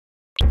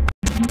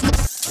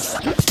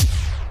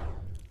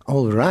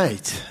All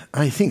right.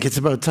 I think it's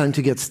about time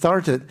to get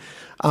started.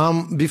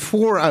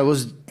 Before I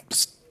was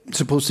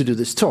supposed to do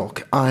this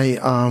talk, I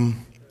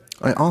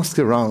asked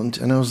around,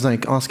 and I was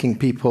like asking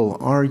people,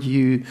 are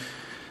you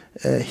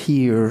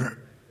here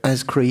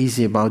as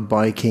crazy about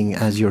biking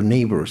as your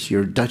neighbors,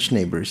 your Dutch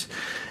neighbors?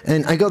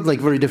 And I got like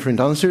very different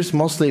answers.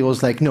 Mostly it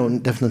was like, no,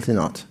 definitely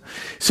not.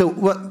 So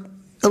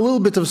a little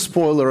bit of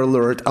spoiler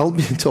alert, I'll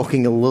be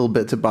talking a little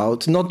bit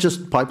about not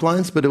just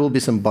pipelines, but there will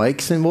be some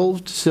bikes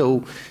involved,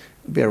 so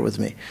bear with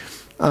me.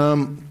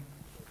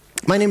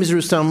 My name is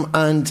Rustam,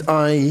 and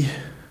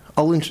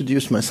I'll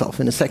introduce myself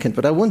in a second,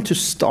 but I want to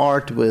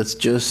start with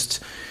just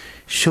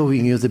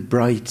showing you the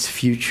bright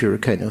future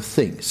kind of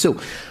thing.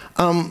 So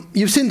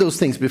you've seen those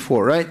things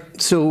before, right?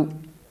 So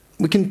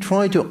we can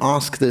try to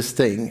ask this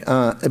thing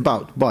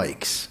about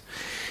bikes.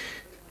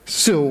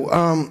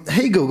 So,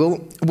 hey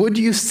Google, what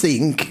do you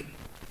think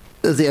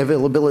the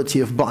availability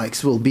of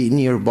bikes will be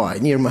nearby,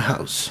 near my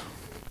house?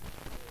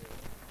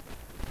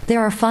 There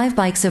are 5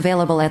 bikes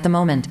available at the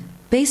moment.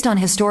 Based on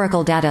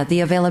historical data, the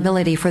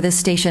availability for this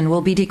station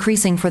will be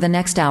decreasing for the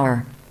next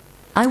hour.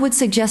 I would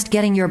suggest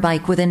getting your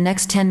bike within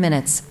next 10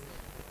 minutes.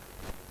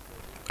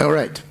 All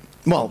right.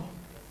 Well,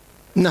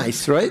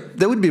 nice, right?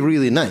 That would be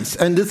really nice.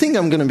 And the thing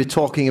I'm going to be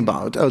talking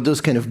about are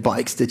those kind of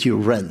bikes that you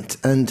rent.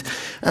 And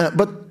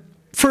but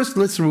first,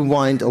 let's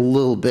rewind a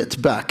little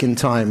bit back in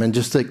time and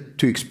just like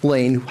to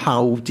explain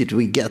how did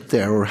we get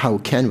there, or how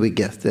can we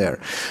get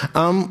there.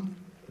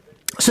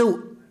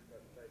 So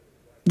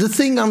the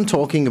thing I'm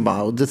talking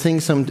about, the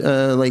things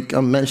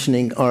I'm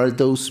mentioning, are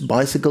those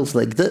bicycles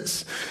like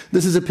this.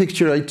 This is a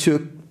picture I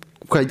took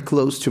quite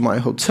close to my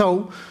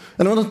hotel.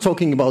 And I'm not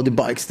talking about the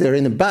bikes. They're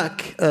in the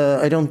back.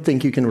 I don't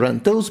think you can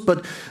rent those.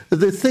 But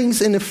the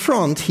things in the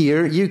front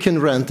here, you can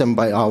rent them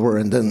by hour,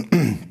 and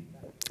then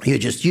you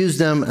just use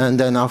them. And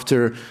then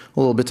after a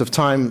little bit of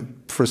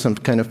time, for some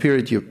kind of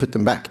period, you put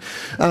them back.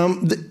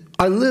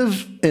 I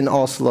live in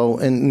Oslo,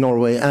 in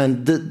Norway,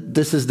 and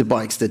this is the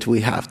bikes that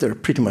we have. They're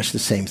pretty much the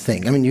same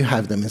thing. I mean, you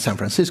have them in San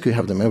Francisco, you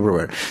have them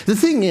everywhere. The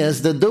thing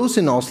is that those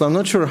in Oslo, I'm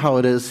not sure how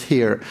it is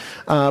here,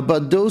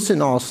 but those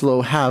in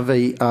Oslo have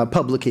a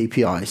public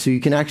API. So you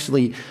can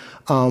actually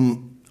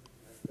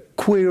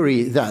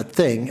query that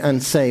thing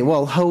and say,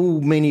 well, how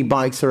many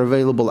bikes are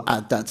available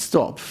at that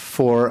stop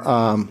for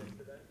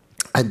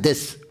at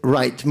this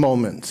right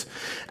moment?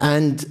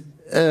 And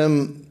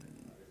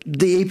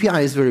the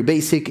API is very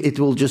basic. It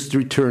will just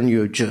return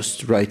you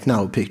just right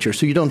now picture.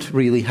 So you don't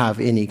really have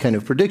any kind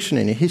of prediction,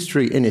 any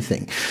history,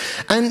 anything.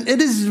 And it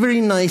is a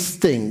very nice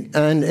thing.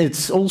 And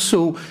it's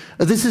also,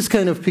 this is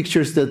kind of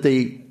pictures that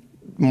they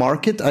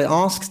market. I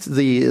asked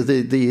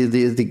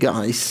the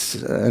guys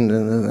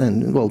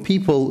and well,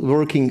 people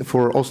working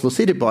for Oslo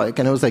City Bike,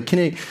 and I was like, can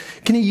I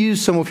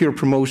use some of your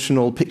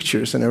promotional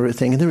pictures and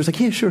everything? And they was like,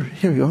 yeah, sure,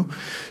 here you go.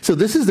 So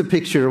this is the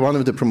picture, one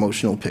of the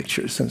promotional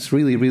pictures. And it's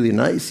really, really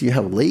nice. You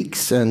have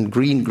lakes and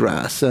green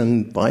grass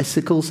and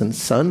bicycles and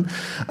sun.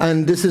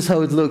 And this is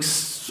how it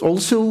looks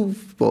also,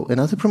 well,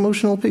 another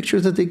promotional picture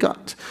that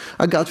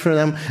I got from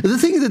them. The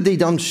thing that they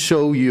don't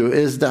show you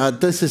is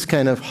that this is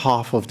kind of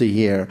half of the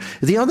year.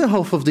 The other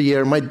half of the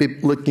year might be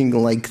looking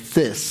like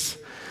this.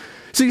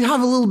 So you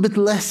have a little bit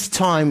less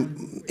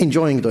time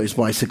enjoying those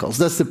bicycles.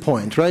 That's the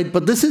point, right?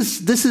 But this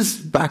is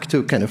back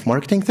to kind of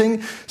marketing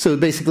thing. So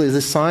basically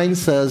the sign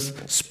says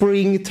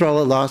spring,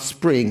 tralala,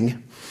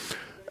 spring.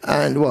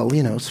 And, well,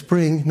 you know,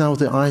 spring, now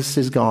the ice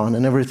is gone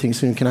and everything,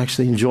 so you can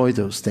actually enjoy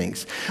those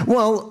things.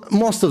 Well,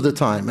 most of the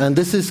time, and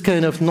this is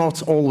kind of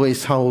not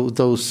always how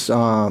those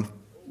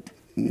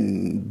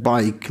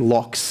bike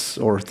locks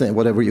or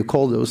whatever you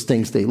call those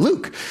things, they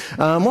look.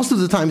 Most of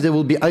the time, they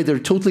will be either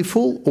totally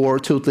full or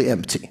totally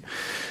empty.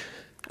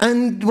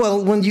 And,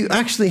 well, when you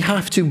actually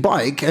have to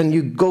bike and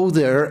you go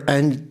there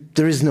and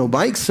there is no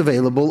bikes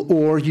available,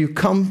 or you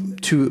come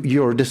to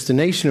your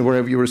destination,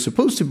 wherever you were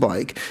supposed to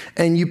bike,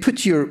 and you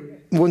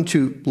want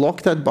to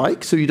lock that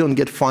bike so you don't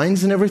get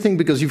fines and everything,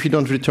 because if you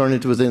don't return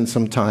it within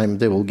some time,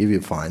 they will give you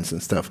fines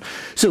and stuff.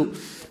 So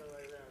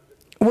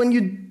when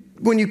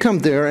you come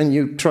there and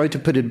you try to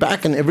put it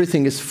back and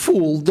everything is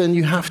full, then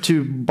you have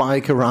to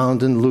bike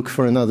around and look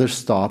for another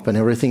stop and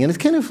everything. And it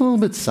kind of a little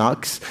bit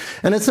sucks.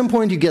 And at some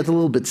point you get a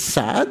little bit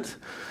sad.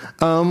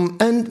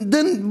 And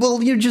then,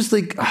 well, you're just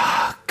like,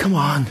 come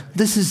on,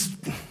 this is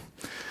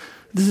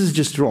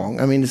just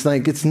wrong. I mean, it's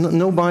like, it's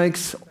no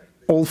bikes,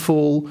 all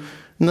full,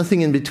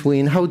 nothing in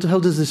between. How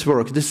does this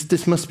work?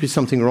 This must be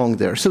something wrong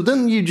there. So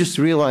then you just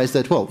realize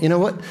that, well, you know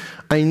what?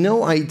 I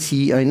know IT,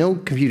 I know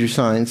computer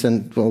science,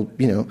 and, well,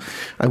 you know,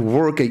 I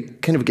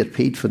kind of get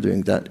paid for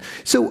doing that.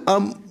 So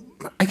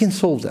I can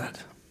solve that.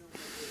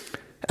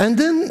 And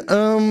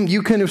then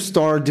you kind of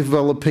start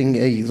developing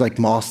a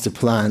master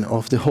plan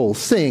of the whole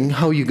thing,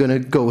 how you're going to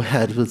go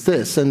ahead with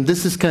this. And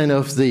this is kind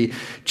of the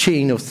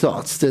chain of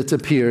thoughts that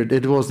appeared.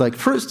 It was like,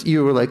 first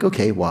you were like,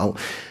 okay, well,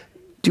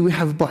 do we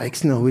have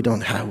bikes? No, we don't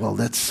have. Well,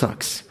 that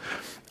sucks.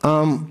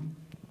 Where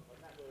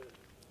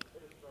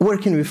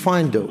can we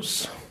find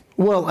those?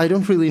 Well, I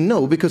don't really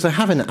know, because I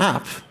have an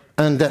app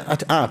And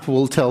that app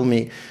will tell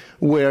me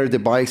where the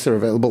bikes are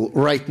available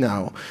right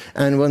now.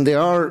 And when they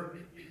are,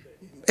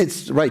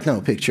 it's right now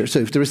picture. So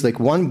if there is like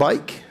one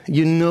bike,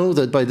 you know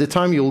that by the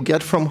time you'll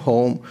get from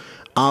home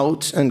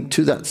out and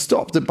to that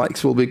stop, the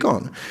bikes will be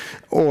gone.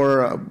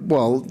 Or,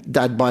 well,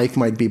 that bike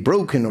might be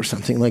broken or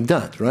something like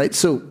that, right?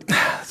 So,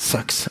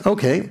 sucks.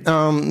 Okay,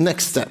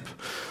 next step.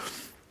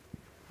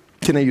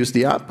 Can I use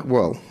the app?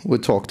 Well, we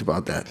talked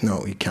about that.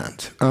 No, you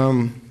can't.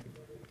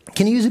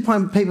 Can you use a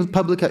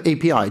public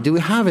API? Do we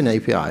have an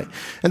API?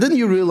 And then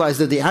you realize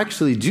that they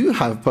actually do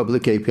have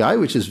public API,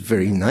 which is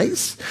very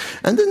nice.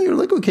 And then you're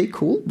like, okay,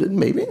 cool,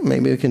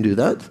 maybe I can do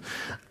that.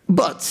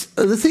 But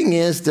the thing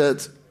is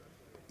that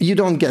you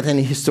don't get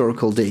any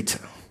historical data.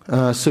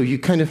 So you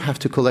kind of have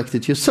to collect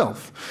it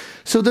yourself.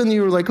 So then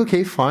you're like,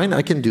 okay, fine,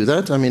 I can do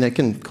that. I mean, I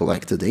can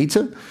collect the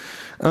data.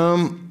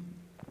 And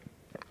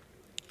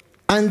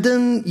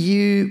then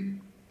you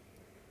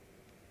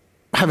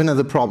have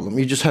another problem.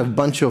 You just have a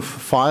bunch of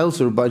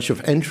files or a bunch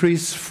of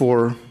entries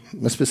for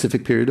a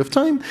specific period of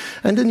time,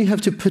 and then you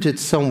have to put it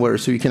somewhere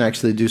so you can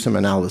actually do some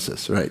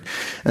analysis, right?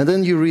 And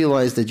then you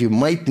realize that you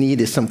might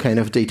need some kind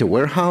of data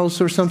warehouse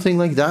or something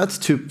like that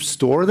to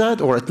store that,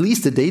 or at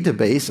least a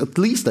database, at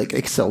least like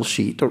Excel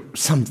sheet or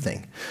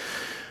something.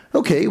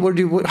 Okay,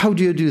 how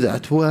do you do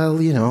that?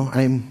 Well, you know,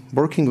 I'm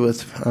working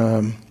with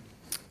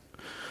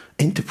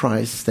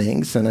enterprise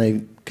things, and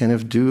I kind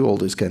of do all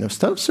this kind of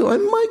stuff, so I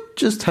might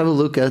just have a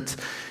look at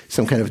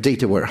some kind of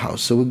data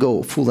warehouse. So we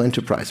go full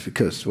enterprise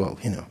because, well,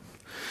 you know,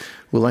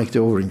 we like to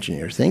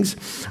over-engineer things.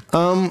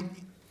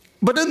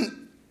 But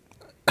then,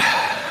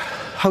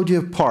 how do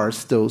you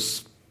parse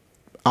those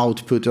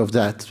output of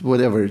that,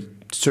 whatever,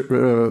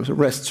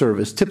 REST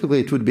service? Typically,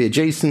 it would be a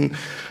JSON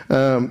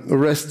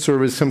REST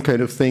service, some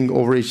kind of thing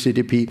over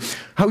HTTP.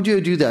 How do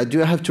you do that?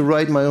 Do I have to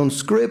write my own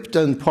script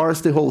and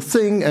parse the whole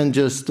thing and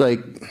just,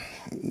 like,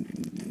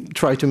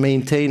 try to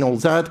maintain all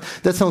that?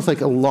 That sounds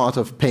like a lot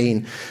of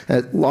pain,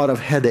 a lot of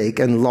headache,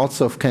 and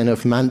lots of kind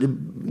of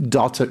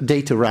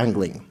data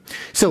wrangling.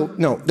 So,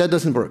 no, that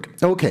doesn't work.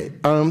 Okay,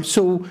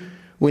 so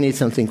we need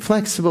something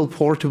flexible,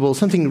 portable,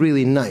 something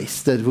really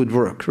nice that would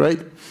work,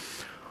 right?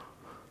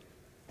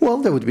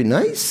 Well, that would be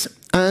nice.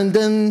 And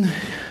then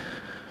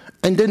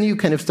you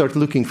kind of start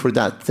looking for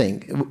that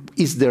thing.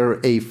 Is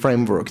there a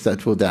framework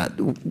that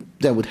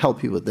would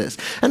help you with this?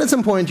 And at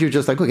some point, you're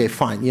just like, okay,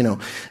 fine, you know,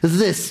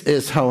 this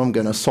is how I'm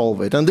going to solve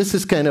it. And this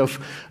is kind of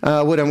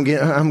what I'm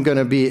going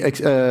to be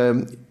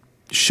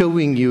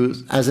showing you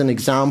as an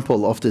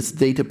example of this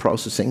data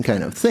processing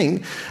kind of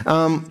thing.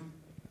 And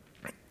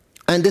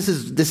this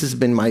has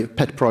been my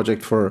pet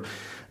project for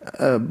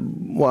a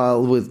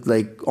while, with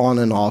like on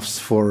and offs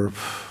for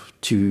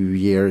 2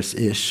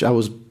 years-ish. I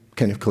was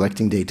kind of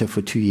collecting data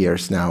for 2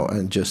 years now,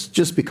 and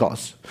just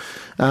because,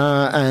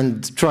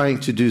 and trying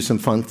to do some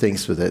fun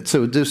things with it.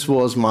 So this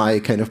was my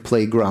kind of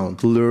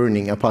playground,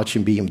 learning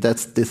Apache Beam.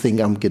 That's the thing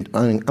I'm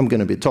going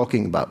to be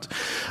talking about.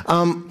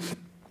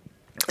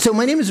 So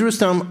my name is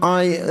Rustam.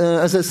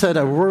 As I said,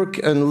 I work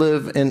and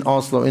live in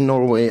Oslo, in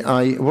Norway.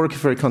 I work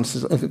for a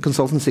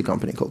consultancy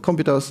company called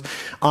Computas.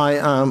 I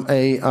am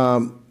a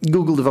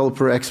Google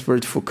developer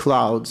expert for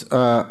cloud,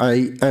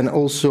 and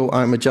also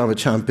I'm a Java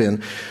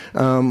champion.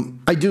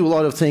 I do a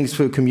lot of things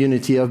for the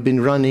community. I've been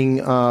running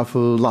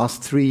for the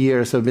last 3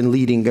 years. I've been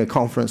leading a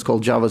conference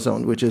called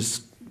JavaZone, which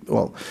is,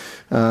 well,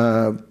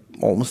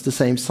 almost the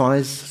same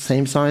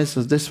size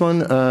as this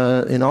one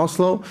in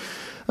Oslo.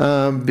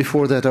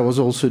 Before that, I was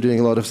also doing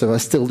a lot of stuff. I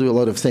still do a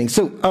lot of things.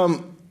 So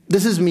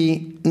this is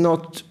me.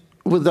 Not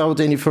without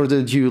any further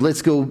ado,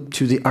 let's go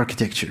to the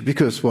architecture,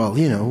 because, well,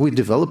 you know, we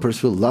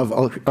developers will love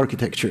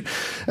architecture.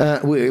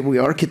 We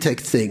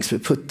architect things, we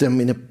put them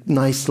in a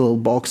nice little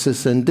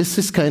boxes, and this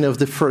is kind of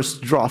the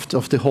first draft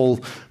of the whole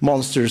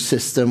monster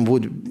system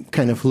would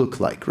kind of look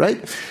like,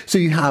 right? So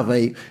you have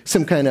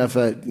some kind of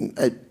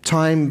a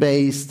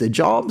time-based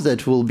job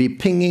that will be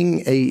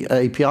pinging a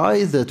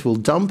API that will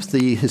dump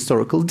the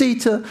historical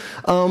data.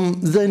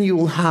 Then you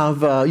will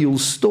have, you'll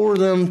store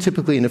them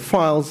typically in the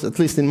files. At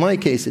least in my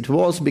case it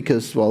was,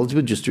 because, well, it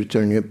would just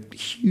return you a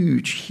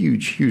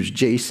huge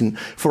JSON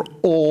for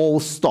all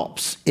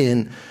stops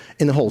in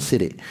the whole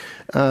city,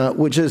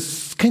 which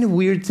is kind of a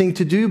weird thing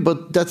to do,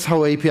 but that's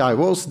how API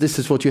was. This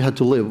is what you had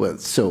to live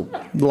with, so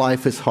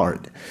life is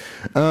hard.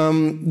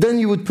 Then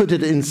you would put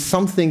it in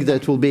something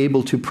that will be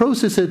able to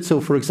process it,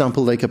 so for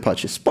example, like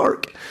Apache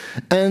Spark,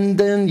 and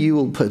then you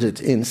will put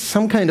it in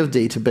some kind of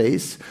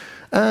database,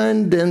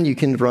 and then you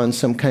can run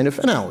some kind of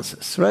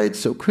analysis, right?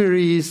 So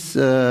queries,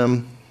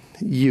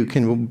 you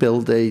can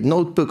build a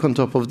notebook on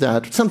top of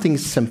that, something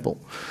simple.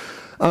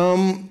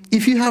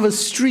 If you have a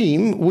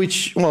stream,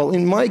 which, well,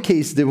 in my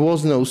case, there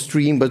was no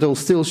stream, but I'll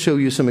still show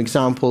you some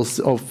examples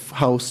of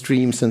how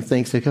streams and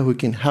things like how we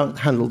can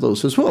handle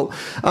those as well.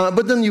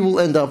 But then you will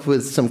end up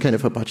with some kind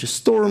of Apache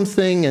Storm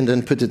thing, and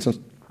then put it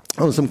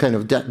on some kind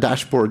of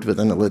dashboard with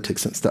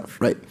analytics and stuff,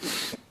 right?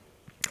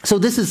 So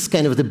this is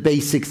kind of the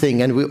basic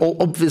thing, and we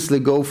obviously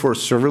go for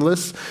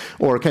serverless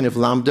or kind of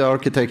Lambda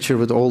architecture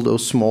with all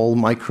those small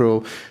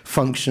micro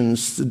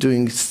functions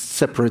doing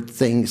separate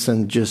things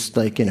and just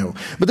like, you know.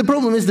 But the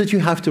problem is that you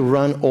have to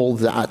run all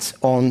that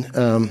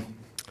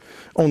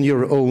on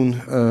your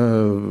own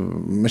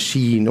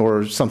machine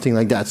or something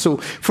like that. So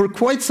for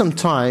quite some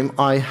time,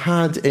 I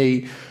had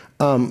a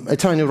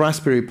tiny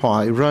Raspberry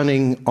Pi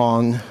running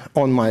on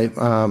my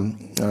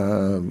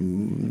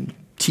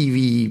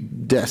TV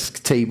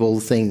desk table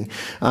thing,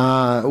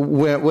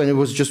 when it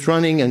was just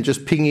running and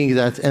just pinging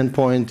that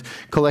endpoint,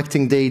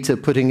 collecting data,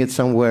 putting it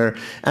somewhere.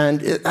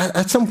 And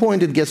at some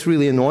point it gets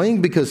really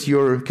annoying because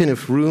your kind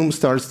of room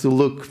starts to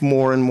look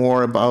more and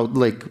more about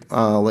like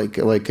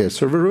a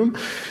server room.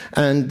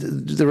 And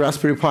the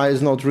Raspberry Pi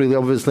is not really,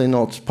 obviously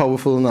not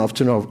powerful enough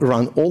to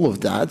run all of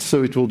that.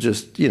 So it will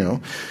just, you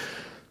know,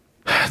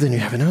 then you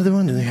have another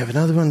one, and you have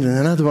another one, and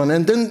another one,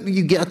 and then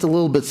you get a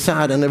little bit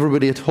sad, and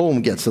everybody at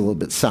home gets a little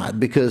bit sad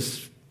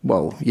because,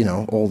 well, you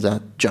know, all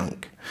that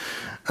junk.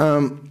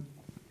 And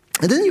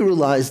then you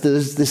realize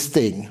there's this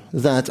thing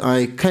that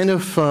I kind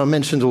of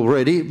mentioned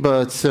already,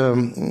 but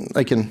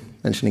I can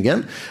mention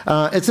again.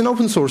 It's an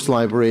open source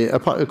library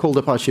called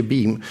Apache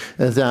Beam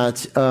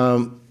that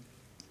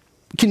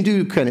can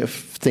do kind of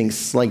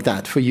things like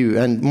that for you,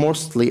 and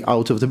mostly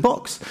out of the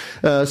box.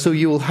 So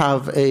you will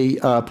have a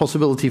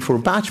possibility for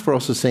batch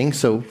processing,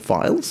 so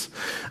files,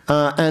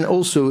 and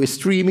also a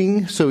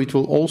streaming, so it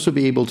will also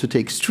be able to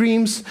take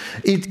streams.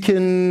 It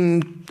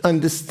can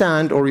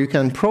understand, or you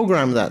can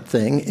program that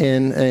thing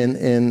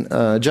in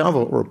Java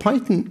or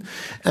Python,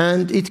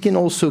 and it can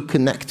also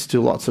connect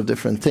to lots of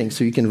different things.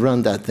 So you can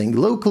run that thing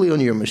locally on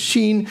your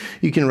machine,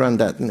 you can run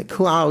that in the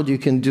cloud, you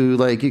can do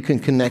like, you can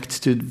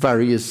connect to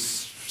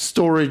various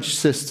storage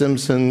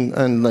systems,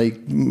 and like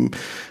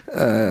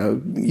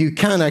you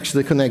can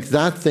actually connect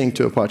that thing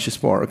to Apache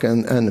Spark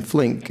and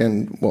Flink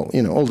and, well,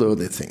 you know, all the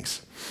other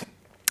things.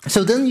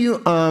 So then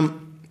you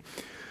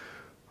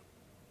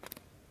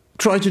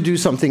try to do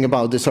something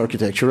about this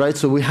architecture, right?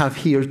 So we have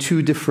here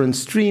two different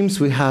streams.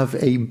 We have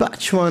a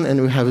batch one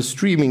and we have a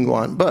streaming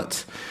one.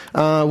 But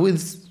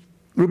with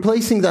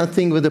replacing that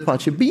thing with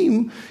Apache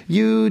Beam,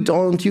 you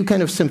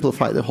kind of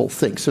simplify the whole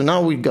thing. So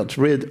now we got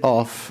rid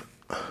of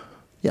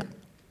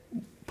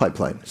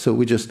pipeline. So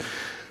we just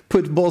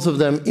put both of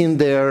them in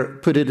there,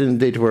 put it in a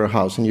data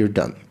warehouse, and you're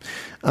done.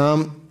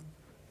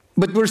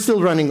 But we're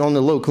still running on a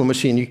local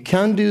machine. You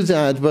can do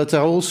that, but I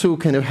also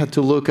kind of had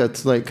to look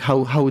at like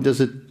how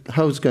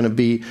it's going to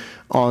be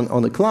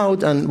on the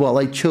cloud. And well,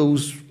 I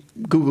chose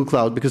Google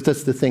Cloud because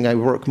that's the thing I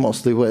work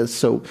mostly with.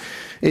 So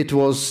it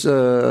was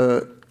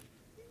that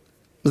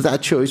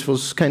choice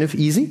was kind of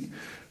easy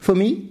for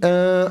me.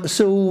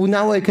 So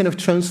now I kind of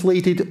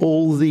translated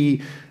all the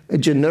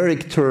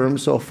generic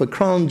terms of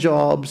cron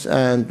jobs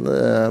and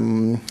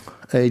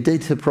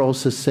data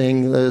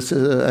processing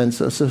and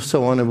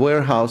so on, a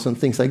warehouse and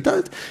things like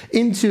that,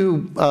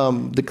 into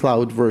the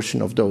cloud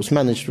version of those,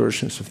 managed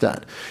versions of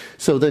that.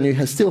 So then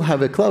you still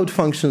have a cloud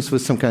functions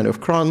with some kind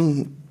of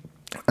cron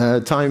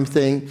time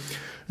thing.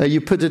 You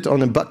put it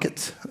on a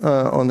bucket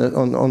on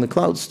the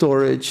cloud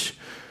storage,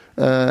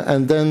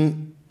 and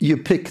then you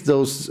pick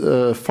those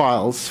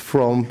files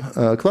from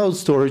cloud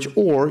storage,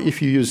 or if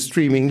you use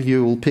streaming,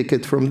 you will pick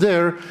it from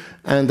there,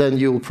 and then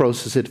you'll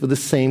process it with the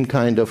same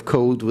kind of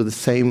code, with the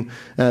same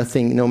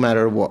thing, no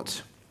matter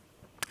what,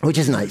 which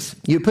is nice.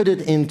 You put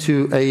it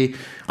into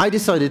I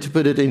decided to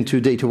put it into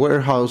data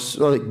warehouse,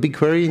 like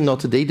BigQuery,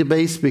 not a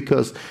database,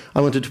 because I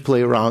wanted to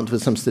play around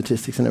with some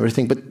statistics and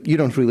everything, but you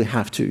don't really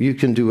have to. You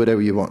can do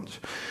whatever you want.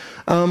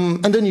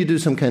 And then you do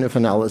some kind of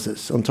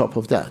analysis on top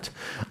of that.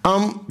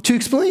 To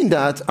explain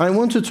that, I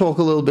want to talk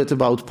a little bit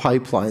about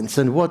pipelines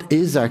and what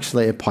is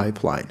actually a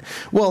pipeline.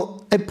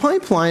 Well, a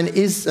pipeline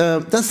is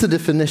that's the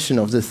definition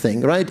of the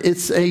thing, right?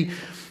 It's an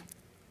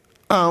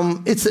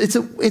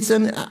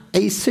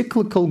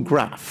acyclical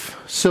graph.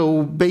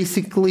 So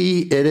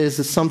basically, it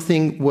is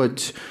something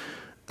with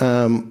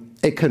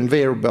a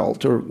conveyor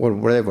belt or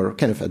whatever,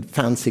 kind of a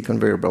fancy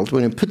conveyor belt.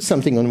 When you put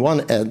something on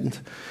one end,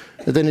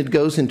 then it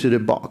goes into the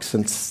box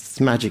and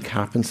magic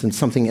happens and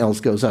something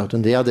else goes out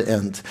on the other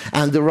end.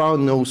 And there are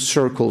no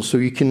circles, so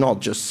you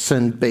cannot just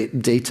send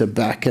data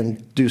back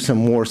and do some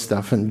more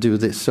stuff and do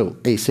this. So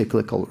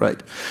acyclical,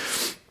 right?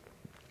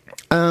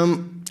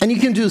 And you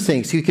can do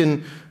things. You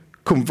can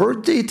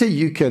convert data,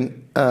 you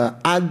can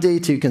add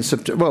data, you can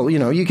well, you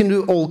know, you can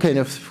do all kind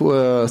of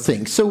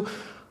things. So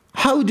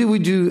how do we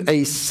do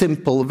a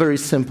very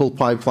simple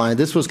pipeline?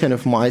 This was kind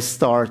of my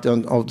start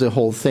of the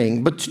whole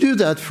thing. But to do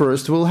that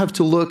first, we'll have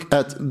to look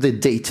at the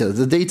data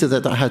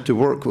that I had to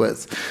work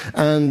with.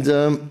 And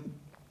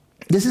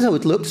this is how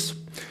it looks.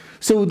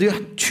 So there are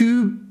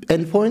two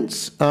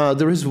endpoints.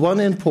 There is one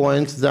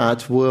endpoint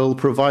that will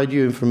provide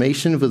you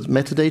information with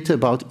metadata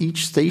about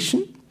each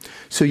station.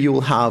 So you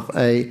will have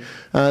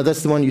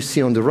that's the one you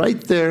see on the right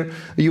there.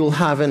 You will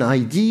have an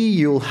ID,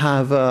 you'll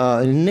have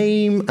a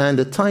name and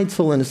a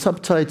title and a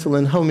subtitle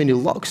and how many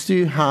logs do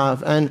you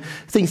have and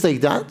things like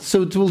that.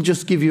 So it will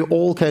just give you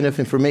all kind of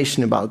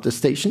information about the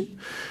station.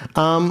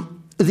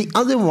 the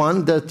other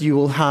one that you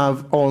will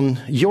have on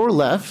your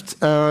left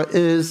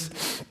is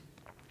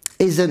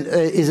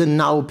a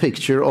now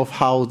picture of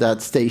how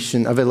that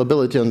station,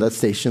 availability on that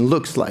station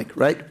looks like,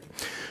 right?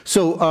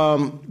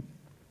 So,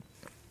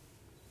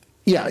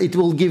 yeah, it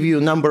will give you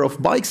a number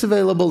of bikes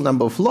available,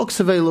 number of locks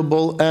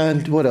available,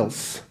 and what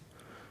else?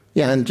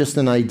 Yeah, and just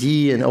an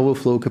ID and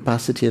overflow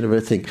capacity and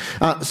everything.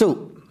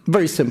 So,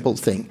 very simple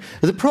thing.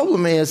 The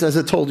problem is, as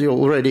I told you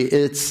already,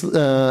 it's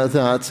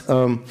that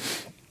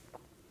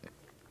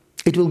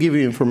it will give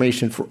you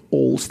information for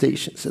all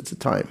stations at the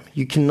time.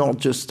 You cannot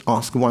just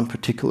ask one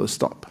particular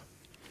stop.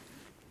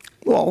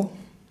 Well,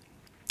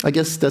 I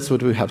guess that's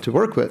what we have to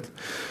work with.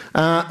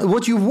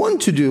 What you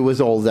want to do with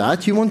all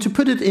that, you want to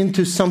put it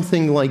into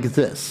something like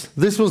this.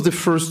 This was the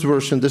first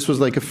version. This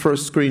was like a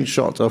first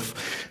screenshot of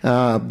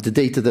the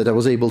data that I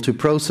was able to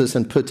process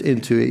and put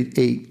into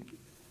a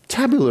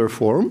tabular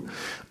form,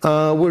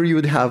 where you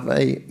would have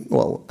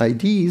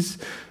IDs,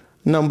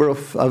 number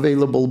of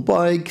available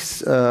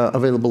bikes,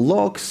 available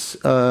locks,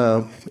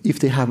 if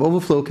they have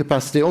overflow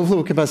capacity.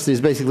 Overflow capacity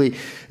is basically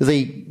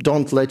they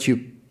don't let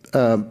you,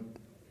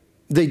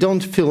 they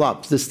don't fill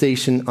up the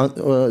station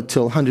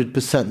till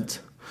 100%.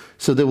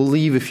 So they will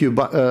leave a few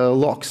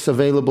locks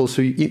available,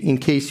 so in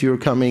case you're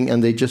coming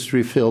and they just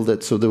refilled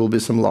it, so there will be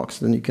some locks,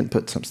 then you can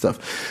put some stuff.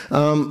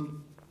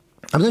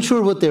 I'm not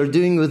sure what they're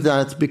doing with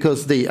that,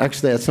 because they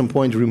actually at some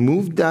point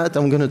removed that.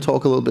 I'm going to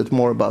talk a little bit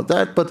more about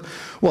that. But,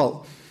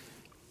 well,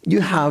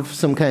 you have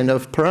some kind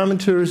of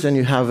parameters and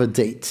you have a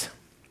date.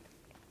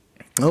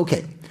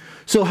 Okay,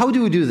 so how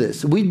do we do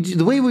this?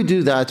 The way we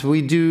do that, we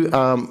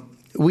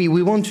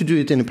want to do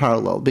it in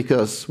parallel,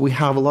 because we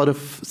have a lot of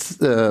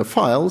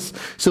files.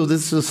 So the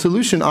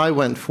solution I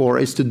went for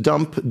is to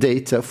dump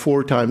data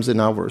 4 times an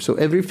hour. So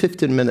every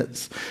 15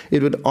 minutes,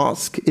 it would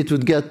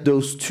get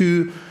those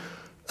two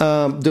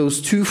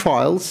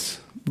files,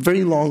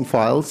 very long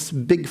files,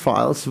 big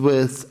files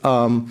with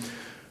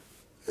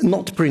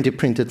not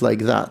printed like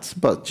that,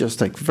 but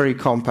just like very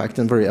compact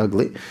and very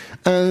ugly.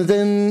 And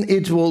then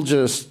it will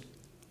just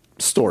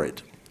store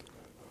it.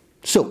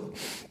 So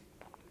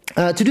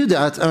to do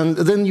that, and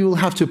then you will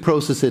have to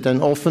process it.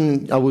 And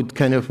often I would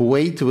kind of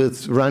wait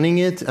with running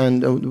it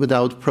and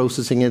without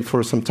processing it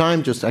for some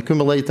time, just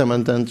accumulate them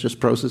and then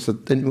just process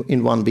it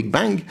in one big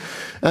bang.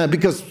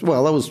 Because,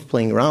 well, I was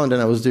playing around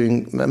and I was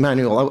doing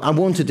manual. I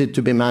wanted it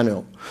to be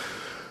manual.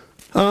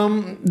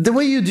 The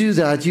way you do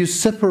that, you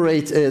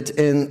separate it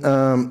in,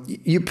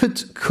 you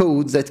put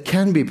code that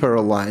can be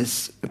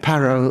parallelized,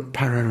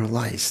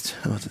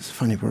 oh, that's a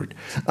funny word,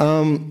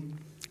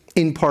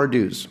 in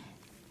pardoos.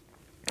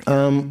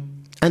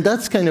 And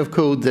that's kind of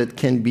code that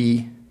can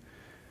be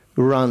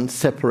run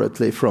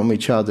separately from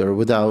each other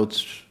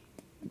without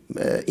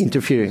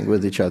interfering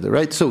with each other,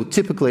 right? So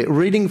typically,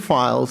 reading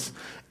files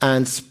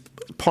and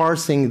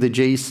parsing the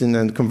JSON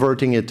and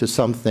converting it to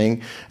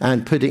something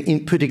and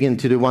putting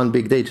into the one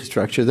big data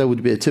structure, that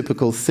would be a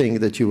typical thing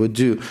that you would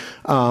do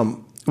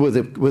with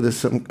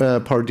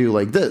a pardue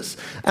like this.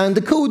 And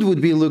the code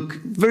would be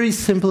very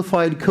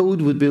simplified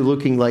code would be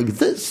looking like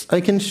this.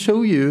 I can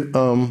show you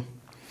the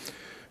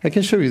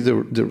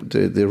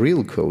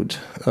real code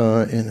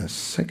in a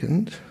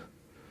second.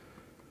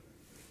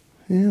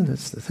 Yeah,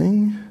 that's the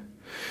thing.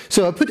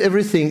 So I put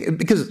everything,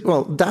 because,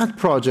 well, that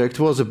project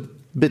was a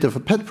bit of a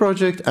pet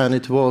project, and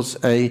it was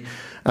a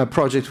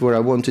project where I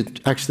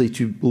wanted actually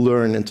to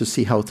learn and to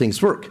see how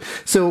things work.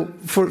 So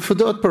for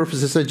that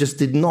purposes, I just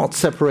did not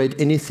separate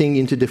anything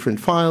into different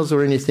files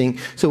or anything.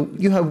 So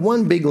you have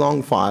one big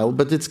long file,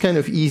 but it's kind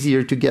of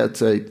easier to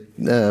get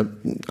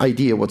an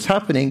idea what's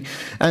happening.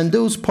 And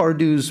those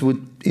pardoos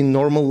would, in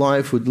normal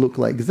life, would look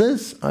like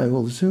this. I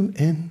will zoom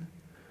in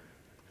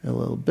a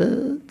little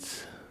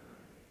bit.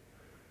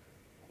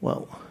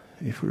 Well,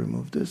 if we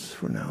remove this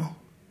for now.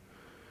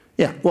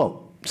 Yeah,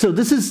 well, so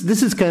this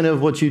is kind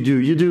of what you do.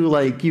 You do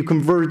like, you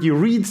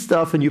read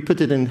stuff and you put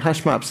it in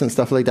hash maps and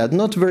stuff like that.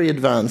 Not very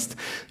advanced,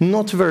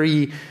 not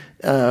very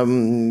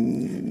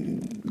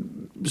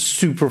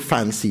super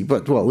fancy,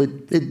 but, well,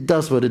 it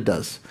does what it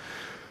does.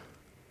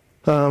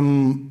 Yeah,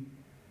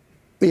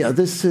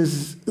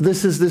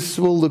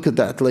 we'll look at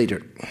that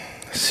later.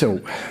 So,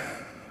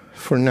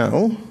 for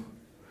now,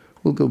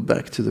 we'll go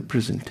back to the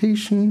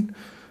presentation.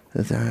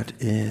 That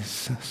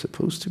is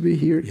supposed to be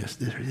here. Yes,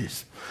 there it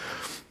is.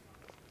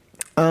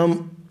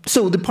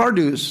 So the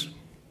pardoos,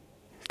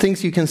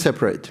 things you can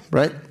separate,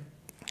 right?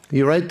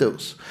 You write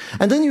those.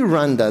 And then you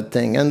run that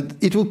thing, and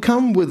it will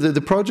come with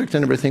the project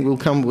and everything will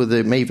come with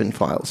a Maven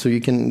file, so you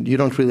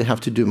don't really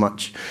have to do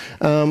much.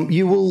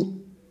 You will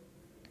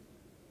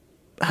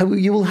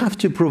have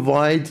to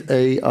provide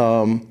a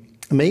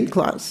main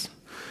class,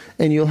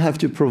 and you'll have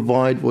to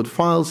provide what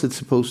files it's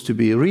supposed to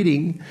be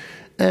reading,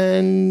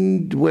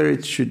 and where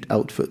it should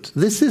output.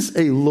 This is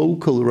a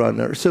local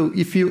runner. So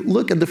if you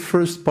look at the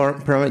first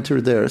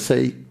parameter there,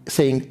 saying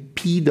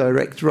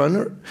pdirect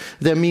runner,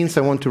 that means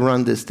I want to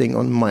run this thing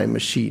on my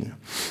machine.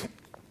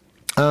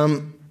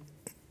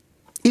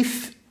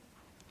 If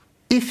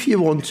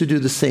you want to do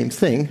the same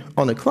thing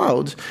on a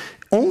cloud,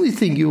 only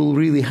thing you will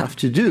really have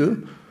to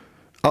do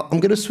I'm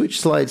going to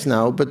switch slides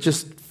now, but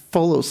just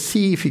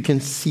see if you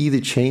can see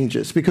the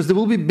changes, because there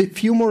will be a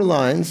few more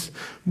lines,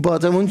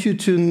 but I want you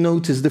to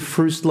notice the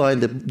first line,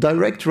 the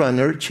direct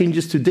runner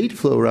changes to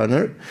Dataflow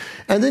runner,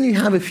 and then you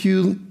have a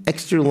few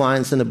extra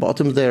lines in the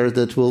bottom there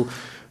that will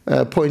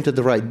point at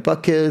the right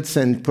buckets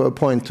and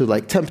point to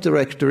like temp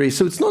directory.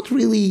 So it's not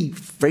really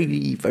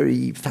very,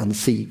 very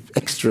fancy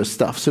extra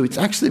stuff. So it's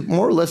actually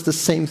more or less the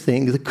same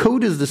thing. The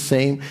code is the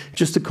same,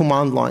 just the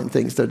command line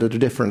things that are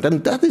different.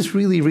 And that is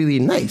really, really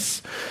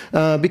nice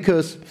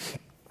because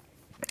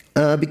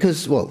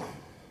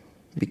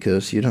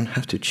you don't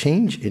have to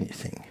change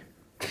anything.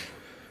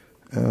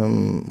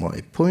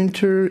 My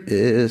pointer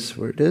is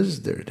where it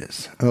is. There it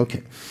is.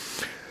 Okay.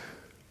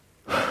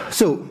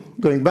 So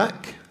going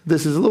back.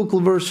 This is a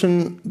local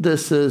version,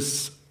 this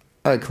is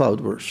a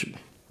cloud version.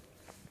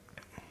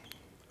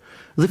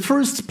 The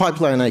first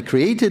pipeline I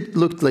created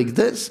looked like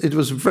this. It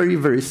was very,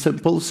 very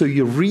simple. So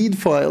you read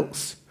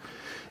files,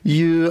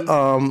 you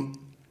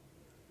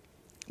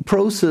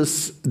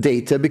process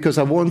data, because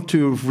I want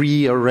to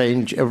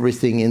rearrange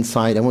everything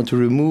inside. I want to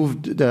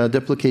remove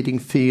duplicating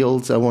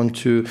fields. I want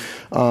to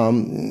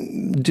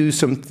do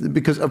some,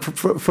 because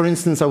for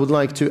instance, I would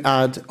like to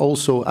add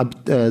also a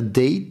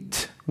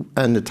date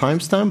and the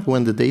timestamp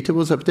when the data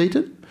was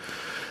updated,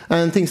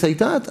 and things like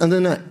that. And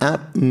then I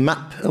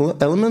map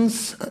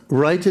elements,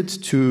 write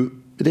it to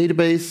a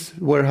database,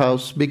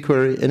 warehouse,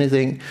 BigQuery,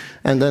 anything,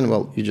 and then,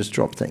 well, you just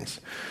drop things.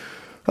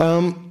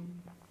 The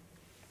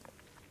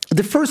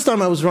first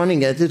time I was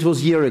running it, it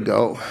was a year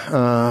ago,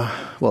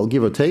 well,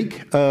 give or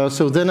take.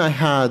 So then I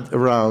had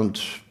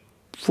around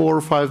 4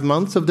 or 5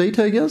 months of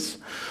data, I guess.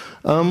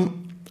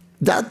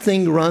 That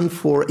thing ran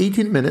for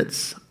 18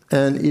 minutes,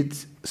 and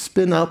it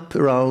spin up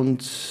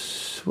around,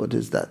 what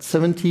is that,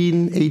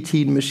 17,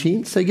 18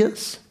 machines, I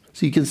guess.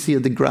 So you can see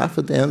the graph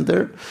at the end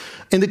there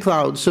in the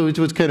cloud. So it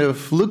would kind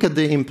of look at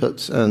the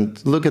inputs and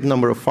look at the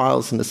number of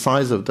files and the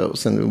size of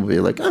those, and it would be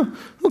like, oh,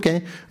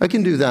 okay, I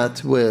can do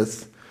that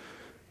with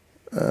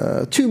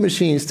 2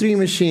 machines, 3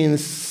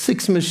 machines,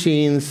 6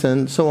 machines,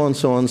 and so on,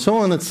 so on, so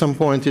on. At some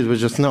point, it was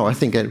just, no, I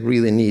think I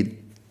really need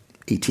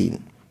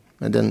 18.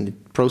 And then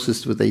it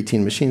processed with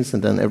 18 machines,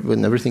 and then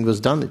when everything was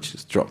done, it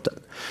just dropped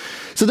that.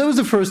 So that was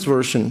the first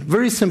version.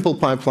 Very simple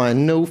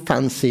pipeline, no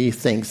fancy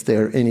things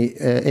there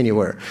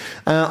anywhere.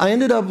 I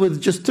ended up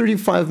with just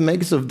 35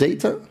 megs of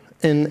data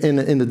in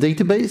the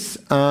database,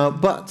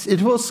 but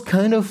it was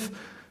kind of,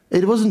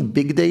 it wasn't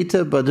big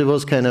data, but it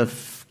was kind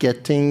of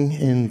getting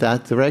in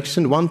that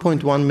direction.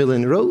 1.1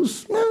 million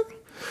rows,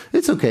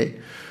 it's okay.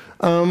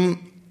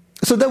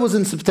 So that was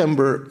in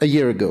September a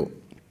year ago.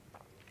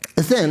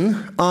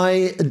 Then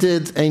I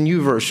did a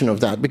new version of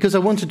that because I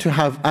wanted to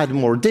add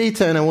more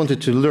data, and I wanted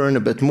to learn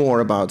a bit more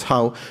about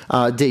how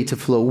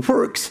Dataflow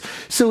works.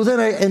 So then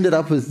I ended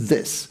up with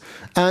this.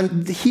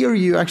 And here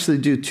you actually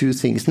do 2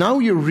 things. Now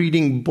you're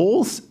reading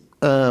both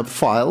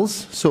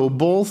files, so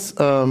both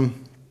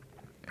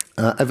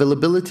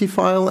availability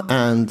file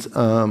and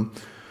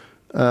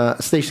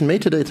station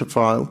metadata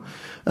file.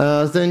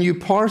 Then you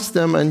parse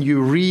them and you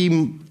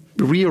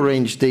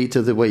rearrange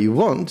data the way you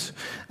want.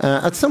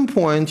 At some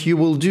point, you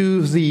will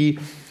do the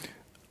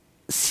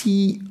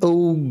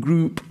CO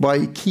group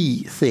by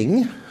key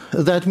thing.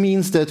 That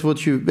means that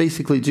what you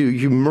basically do,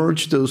 you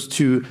merge those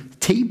 2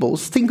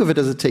 tables. Think of it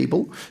as a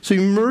table. So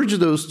you merge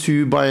those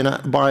 2 by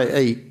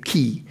a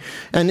key.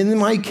 And in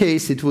my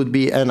case, it would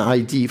be an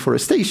ID for a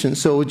station.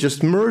 So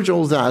just merge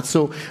all that.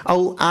 So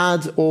I'll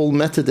add all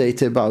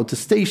metadata about the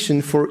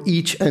station for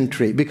each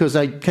entry, because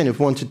I kind of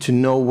wanted to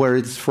know where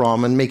it's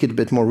from and make it a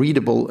bit more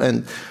readable.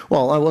 And,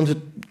 well, I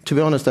wanted, to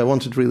be honest, I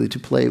wanted really to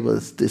play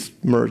with this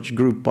merge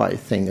group by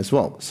thing as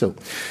well. So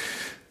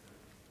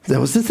that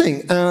was the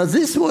thing.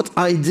 This is what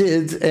I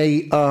did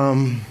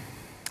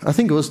I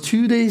think it was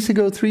 2 days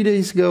ago, 3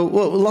 days ago,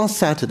 well, last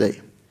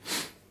Saturday.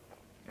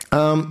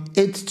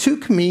 It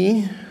took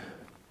me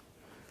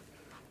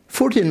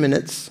 14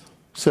 minutes.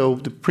 So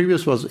the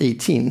previous was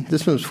 18.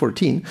 This one was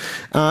 14.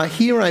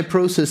 Here I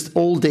processed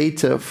all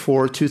data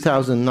for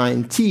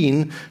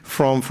 2019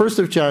 from 1st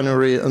of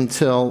January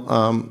until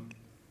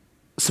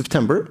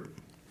September.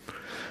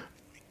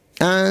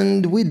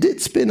 And we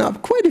did spin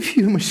up quite a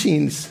few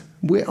machines.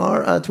 We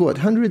are at, what,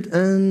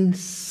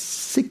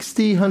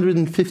 160,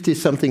 150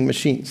 something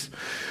machines.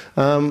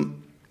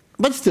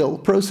 But still,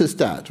 process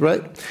that,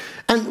 right?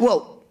 And,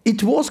 well,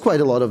 it was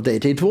quite a lot of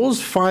data. It was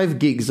 5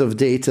 gigs of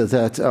data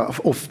that,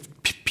 of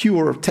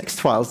pure text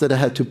files that I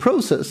had to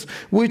process,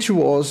 which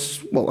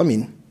was, well, I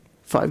mean,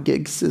 5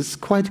 gigs is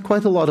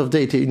quite a lot of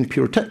data in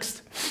pure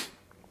text.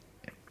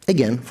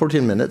 Again,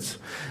 14 minutes.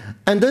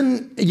 And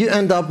then you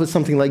end up with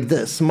something like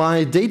this.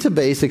 My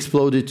database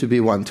exploded to be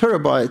 1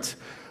 terabyte.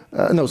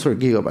 No, sorry,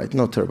 gigabyte,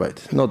 not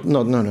terabyte. No,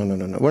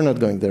 we're not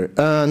going there.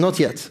 Not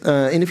yet.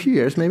 In a few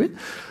years, maybe.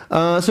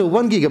 So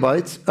 1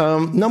 gigabyte.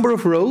 Number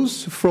of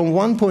rows from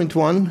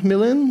 1.1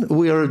 million,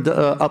 we are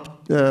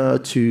up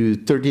to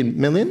 13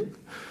 million.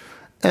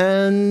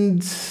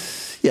 And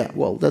yeah,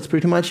 well, that's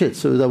pretty much it.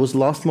 So that was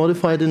last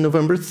modified in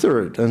November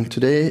 3rd, and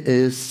today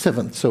is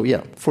 7th. So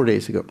yeah, 4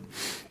 days ago.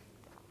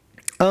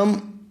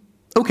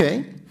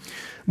 Okay.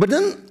 But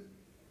then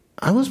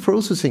I was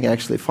processing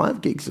actually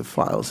 5 gigs of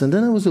files, and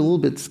then I was a little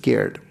bit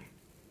scared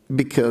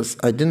because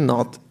I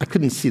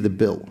couldn't see the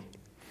bill.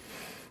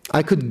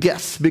 I could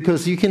guess,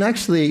 because you can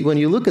actually, when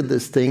you look at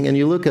this thing and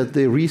you look at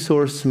the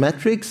resource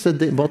metrics at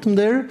the bottom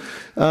there,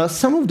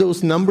 some of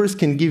those numbers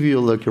can give you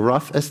like a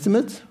rough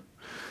estimate.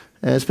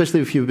 Especially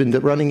if you've been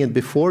running it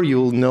before,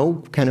 you'll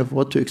know kind of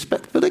what to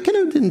expect. But I kind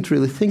of didn't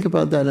really think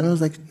about that, and I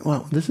was like,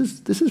 wow, this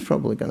is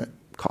probably going to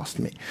cost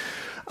me.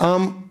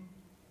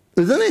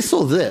 Then I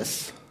saw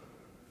this.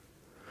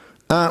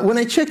 When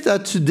I checked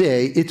that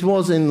today, it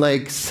was in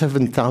like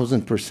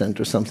 7,000%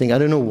 or something. I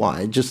don't know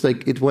why. Just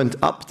like it went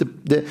up.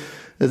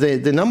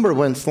 The number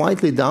went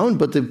slightly down,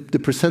 but the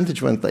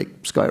percentage went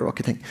like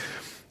skyrocketing.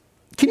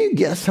 Can you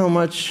guess how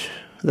much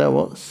that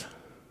was?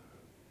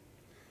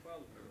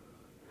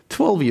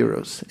 12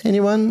 euros.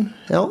 Anyone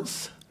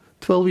else?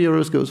 12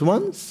 euros goes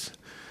once.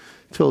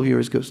 12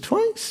 euros goes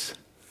twice.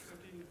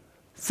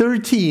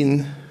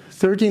 13.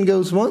 13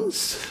 goes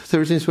once.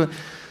 13 is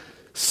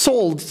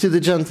sold to the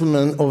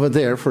gentleman over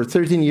there for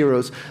 13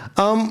 euros.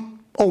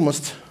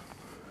 Almost.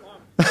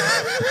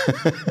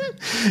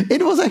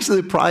 It was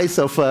actually the price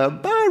of a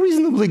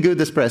reasonably good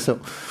espresso.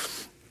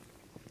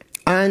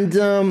 And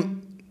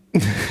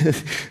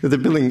the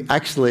billing,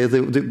 actually,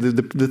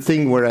 the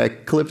thing where I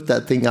clipped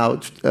that thing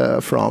out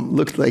from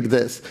looked like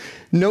this.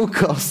 No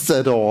costs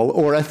at all,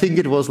 or I think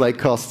it was like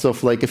costs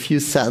of like a few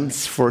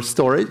cents for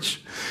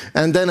storage.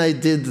 And then I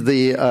did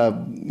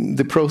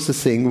the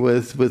processing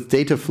with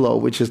Dataflow,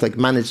 which is like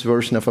managed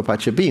version of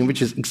Apache Beam,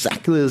 which is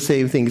exactly the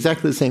same thing,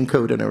 exactly the same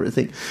code and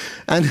everything.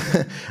 And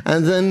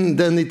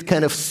then it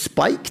kind of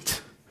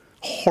spiked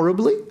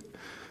horribly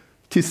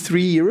to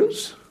 3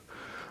 euros.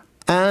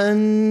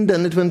 And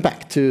then it went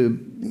back to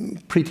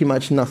pretty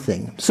much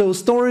nothing. So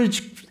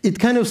storage, it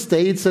kind of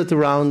stays at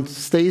around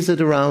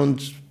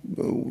 0.3,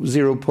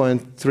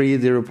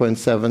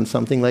 0.7,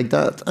 something like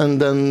that. And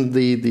then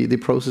the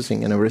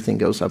processing and everything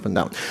goes up and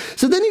down.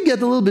 So then you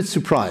get a little bit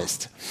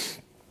surprised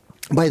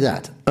by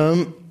that.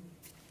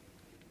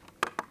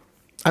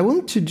 I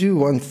want to do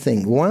one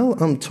thing while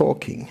I'm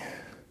talking.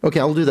 Okay,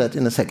 I'll do that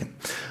in a second.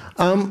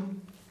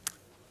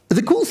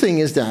 The cool thing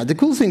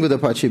with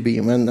Apache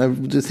Beam, and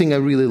the thing I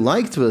really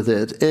liked with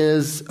it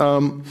is,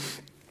 and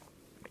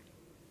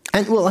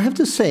well, I have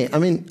to say, I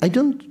mean, I'm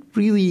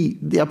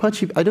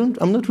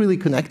not really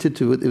connected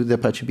to it with the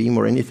Apache Beam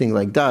or anything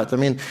like that. I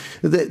mean,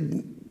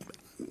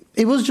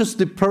 it was just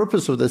the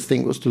purpose of this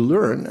thing was to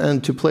learn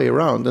and to play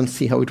around and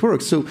see how it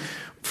works. So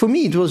for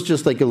me, it was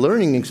just like a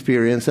learning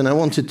experience, and I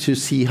wanted to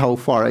see how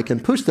far I can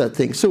push that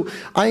thing. So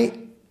I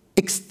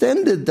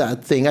extended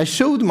that thing. I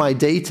showed my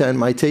data and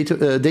my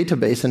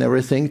database and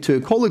everything to a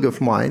colleague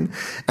of mine,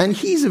 and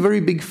he's a very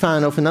big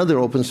fan of another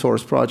open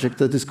source project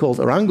that is called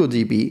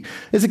ArangoDB.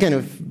 It's a kind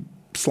of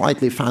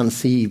slightly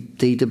fancy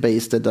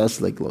database that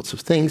does like lots of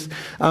things.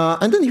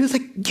 And then he was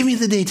like, "Give me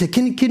the data.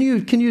 Can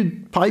you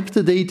pipe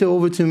the data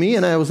over to me?"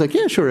 And I was like,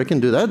 "Yeah, sure, I can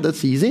do that.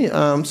 That's easy."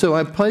 So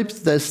I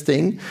piped this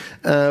thing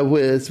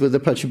with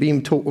Apache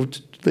Beam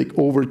like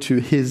over to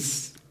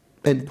his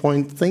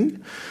endpoint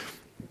thing.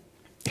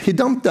 He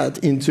dumped that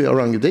into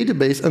Arango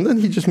database, and then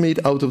he just made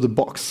out of the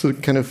box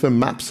kind of a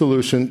map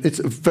solution. It's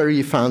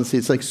very fancy.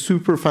 It's like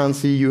super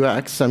fancy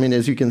UX. I mean,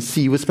 as you can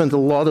see, we spent a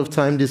lot of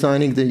time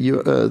designing the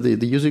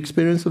user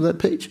experience of that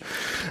page.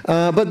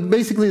 But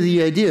basically,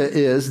 the idea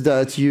is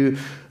that you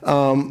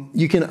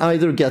can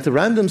either get a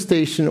random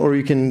station, or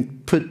you can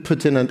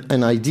put in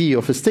an ID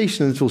of a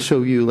station that will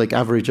show you like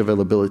average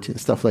availability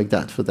and stuff like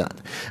that for that.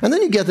 And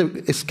then you get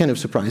it's kind of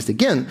surprised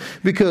again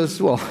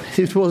because, well,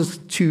 it was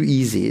too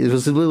easy. It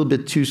was a little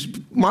bit too.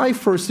 My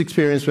first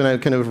experience when I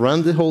kind of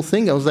ran the whole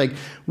thing, I was like,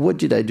 what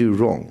did I do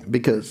wrong?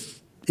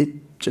 Because it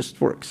just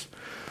works.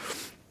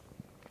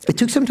 It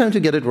took some time to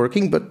get it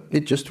working, but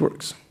it just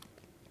works.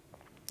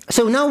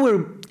 So now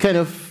we're kind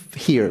of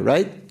here,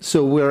 right?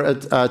 So we're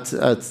at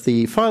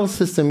the file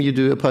system. You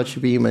do Apache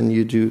Beam, and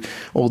you do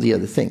all the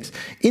other things.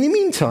 In the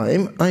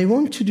meantime, I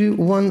want to do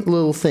one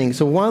little thing.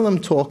 So while I'm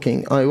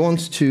talking, I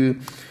want to.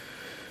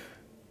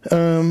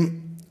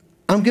 I'm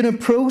going to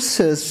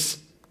process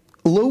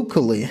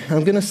locally.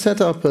 I'm going to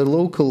set up a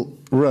local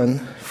run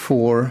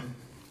for.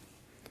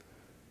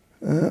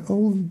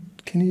 Can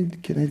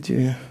I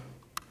do?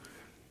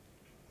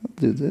 I'll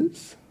do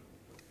this.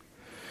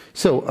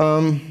 So.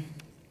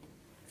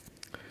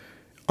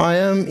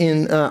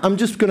 I'm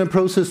just going to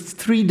process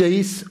 3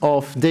 days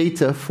of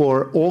data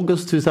for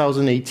August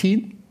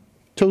 2018,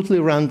 totally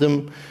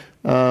random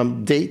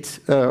date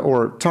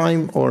or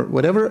time or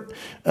whatever,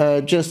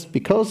 just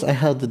because I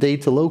had the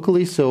data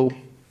locally. So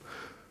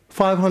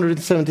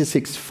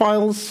 576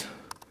 files,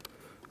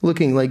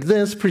 looking like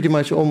this, pretty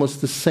much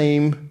almost the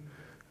same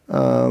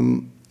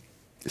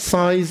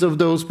size of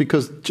those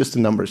because just the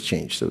numbers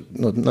change, so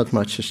not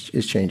much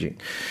is changing.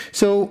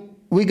 So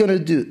we're going to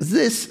do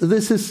this.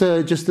 This is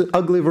just the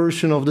ugly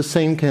version of the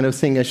same kind of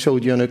thing I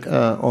showed you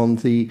on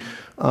the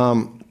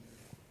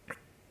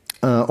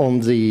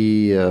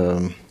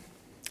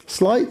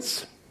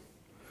slides.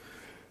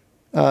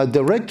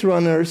 direct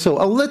runner. So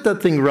I'll let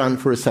that thing run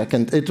for a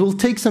second. It will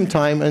take some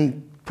time,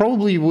 and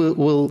probably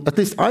will at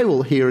least I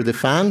will hear the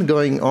fan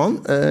going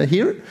on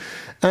here.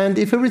 And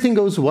if everything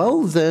goes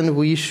well, then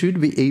we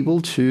should be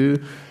able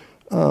to.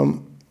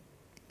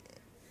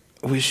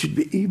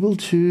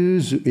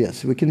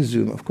 Yes, we can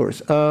zoom, of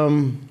course.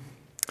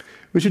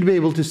 We should be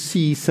able to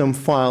see some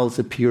files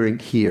appearing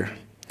here.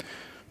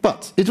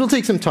 But it will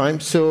take some time,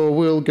 so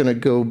we're going to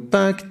go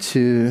back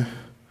to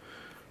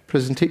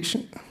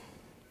presentation.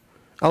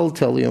 I'll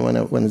tell you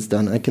when it's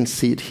done. I can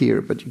see it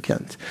here, but you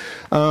can't.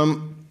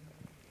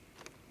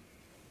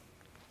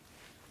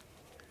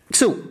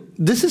 So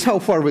this is how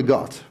far we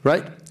got,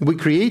 right? We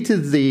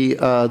created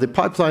the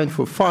pipeline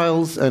for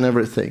files and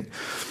everything.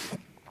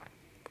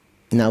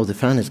 Now the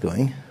fan is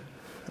going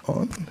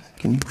on.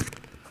 Can you?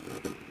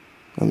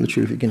 I'm not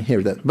sure if you can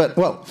hear that, but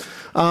well,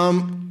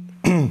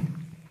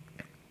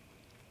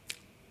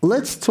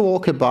 let's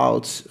talk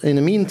about, in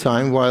the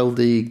meantime, while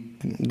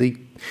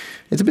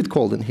it's a bit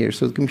cold in here,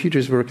 so the computer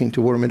is working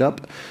to warm it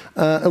up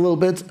a little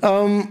bit.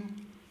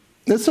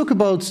 Let's talk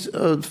about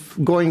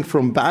going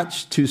from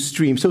batch to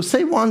stream. So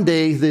say one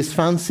day this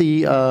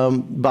fancy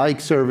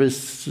bike service,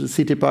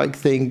 city bike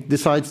thing,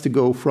 decides to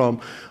go from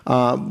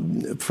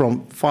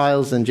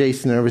files and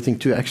JSON and everything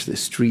to actually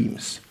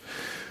streams.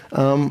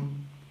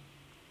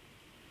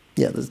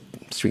 Yeah, the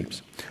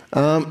streams.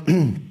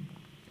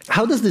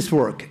 How does this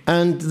work?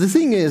 And the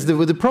thing is,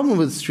 the problem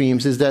with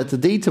streams is that the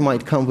data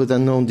might come with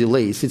unknown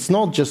delays. It's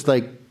not just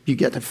like you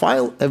get a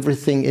file,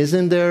 everything is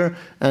in there,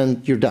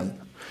 and you're done.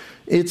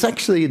 It's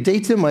actually,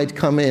 data might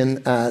come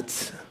in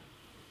at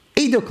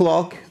 8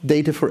 o'clock,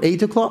 data for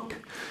 8 o'clock,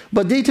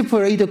 but data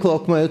for 8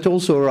 o'clock might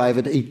also arrive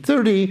at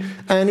 8:30,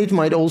 and it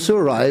might also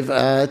arrive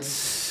at,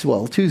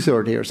 well,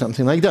 2:30 or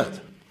something like that.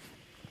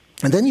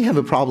 And then you have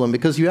a problem,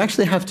 because you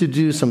actually have to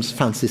do some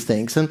fancy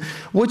things. And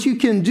what you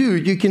can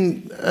do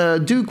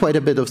quite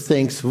a bit of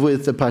things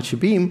with Apache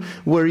Beam,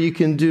 where you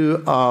can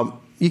do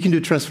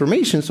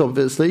transformations,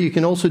 obviously. You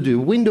can also do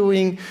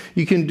windowing.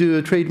 You can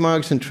do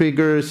trademarks and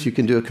triggers. You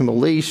can do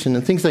accumulation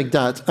and things like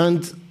that.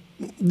 And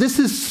this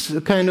is the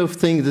kind of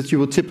thing that you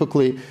would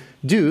typically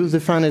do. The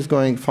fan is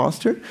going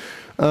faster.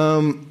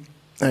 I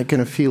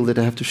kind of feel that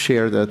I have to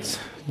share that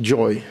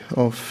joy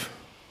of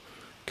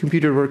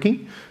computer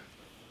working.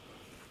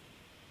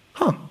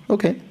 Huh,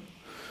 okay.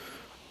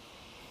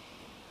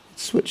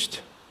 It's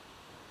switched.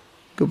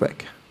 Go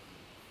back.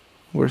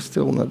 We're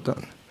still not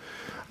done.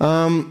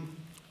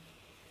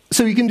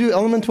 So you can do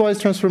element-wise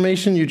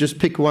transformation. You just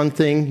pick one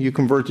thing, you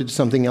convert it to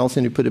something else,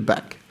 and you put it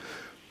back.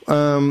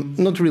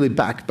 Not really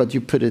back, but you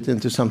put it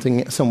into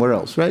somewhere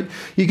else, right?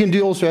 You can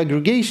do also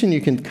aggregation.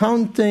 You can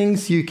count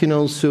things. You can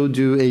also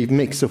do a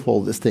mix of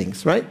all these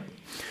things, right?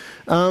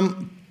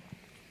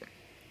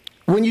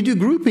 When you do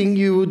grouping,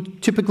 you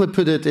would typically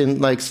put it in,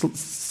 like,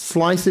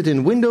 slice it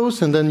in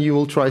windows, and then you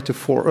will try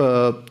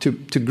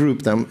to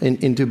group them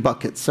into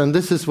buckets. And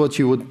this is what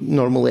you would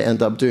normally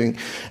end up doing.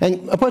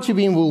 And Apache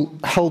Beam will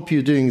help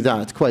you doing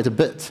that quite a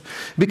bit.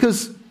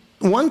 Because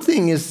one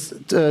thing is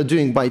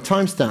doing by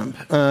timestamp,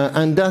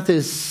 and that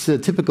is a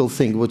typical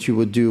thing what you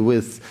would do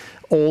with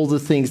all the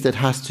things that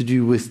has to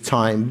do with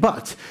time.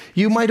 But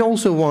you might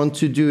also want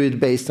to do it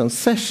based on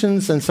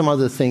sessions and some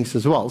other things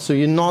as well. So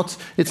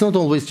it's not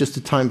always just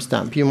a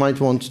timestamp. You might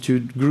want to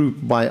group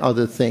by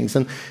other things.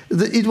 And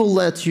it will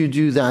let you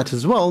do that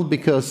as well,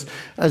 because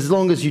as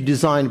long as you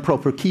design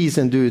proper keys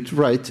and do it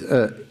right,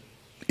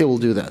 it will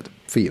do that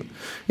for you.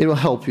 It will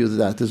help you with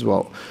that as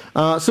well.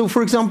 So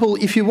for example,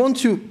 if you want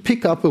to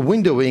pick up a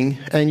windowing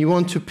and you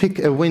want to pick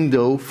a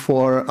window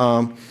for,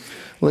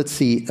 let's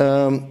see,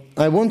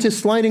 I want a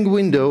sliding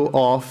window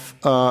of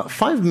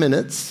 5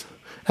 minutes,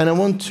 and I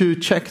want to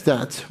check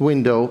that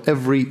window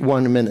every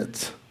 1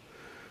 minute.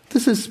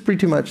 This is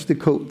pretty much the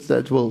code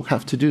that will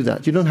have to do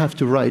that. You don't have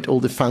to write all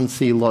the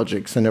fancy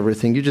logics and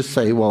everything. You just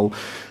say, well,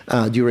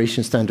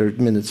 duration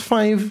standard minutes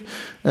 5,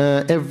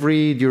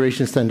 every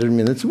duration standard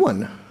minutes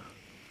 1.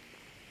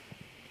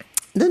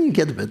 Then you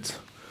get a bit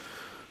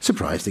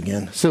surprised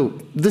again. So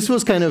this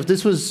was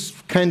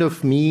kind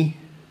of me.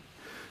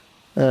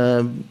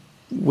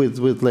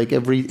 With like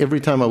every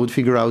time I would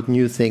figure out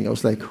new thing, I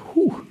was like,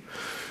 whew.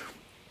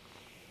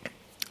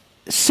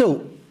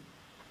 So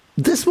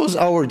this was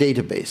our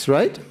database,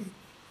 right?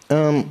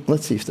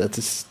 Let's see if that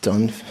is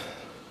done.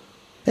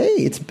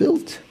 Hey, it's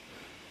built.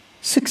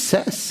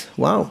 Success.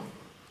 Wow.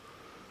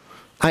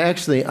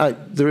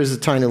 There is a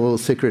tiny little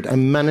secret. I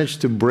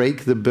managed to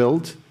break the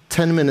build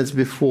 10 minutes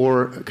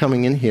before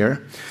coming in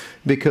here,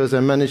 because I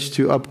managed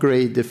to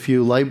upgrade a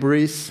few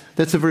libraries.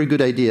 That's a very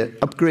good idea.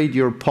 Upgrade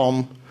your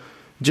POM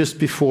just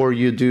before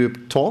you do a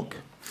talk.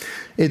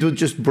 It would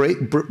just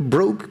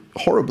broke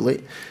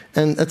horribly.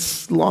 And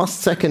at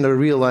last second, I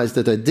realized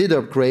that I did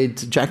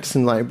upgrade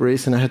Jackson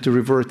libraries, and I had to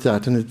revert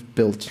that, and it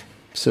built.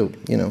 So,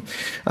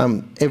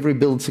 every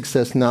build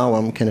success now,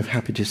 I'm kind of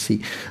happy to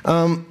see.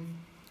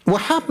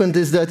 What happened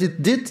is that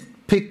it did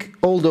pick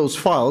all those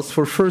files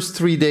for first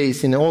 3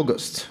 days in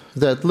August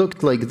that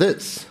looked like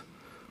this.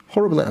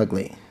 Horribly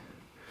ugly.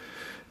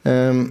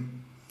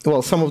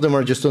 well, some of them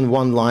are just on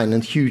one line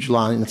and huge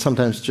line, and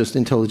sometimes just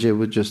IntelliJ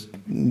would just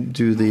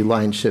do the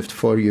line shift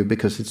for you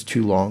because it's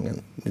too long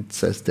and it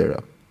says there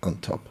up on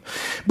top.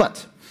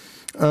 But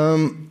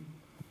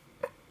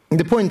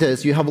the point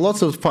is, you have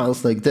lots of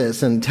files like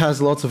this, and it has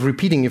lots of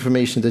repeating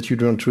information that you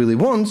don't really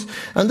want,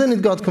 and then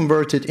it got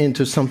converted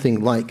into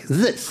something like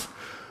this.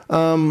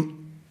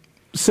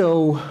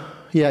 So,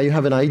 yeah, you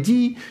have an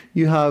ID,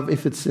 you have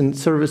if it's in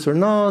service or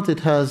not, it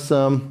has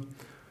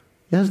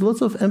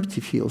lots of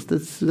empty fields.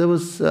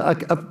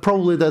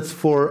 Probably that's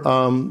for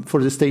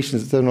the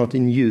stations that are not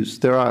in use.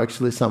 There are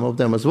actually some of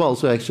them as well,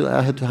 so actually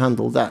I had to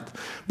handle that.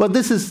 But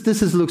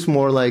this looks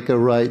more like a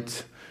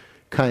write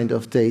kind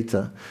of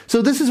data.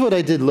 So this is what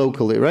I did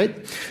locally, right?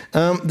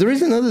 There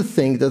is another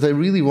thing that I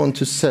really want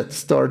to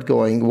start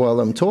going while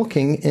I'm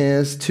talking,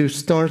 is to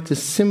start a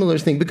similar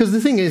thing. Because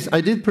the thing is,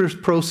 I did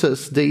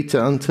process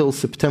data until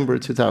September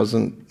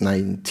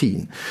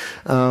 2019.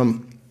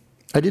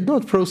 I did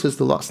not process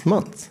the last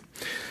month.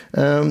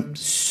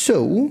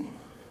 So,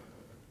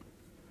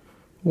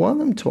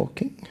 while I'm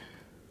talking,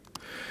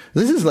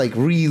 this is like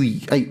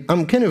really,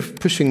 I'm kind of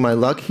pushing my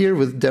luck here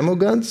with demo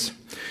gods.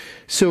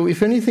 So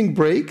if anything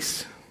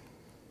breaks,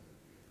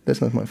 that's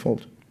not my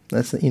fault.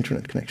 That's the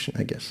internet connection,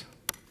 I guess.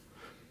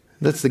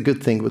 That's the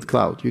good thing with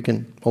cloud. You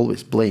can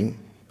always blame.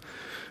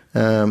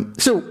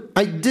 So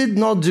I did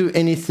not do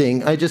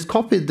anything. I just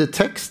copied the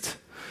text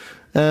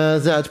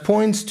that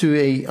points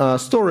to a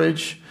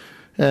storage,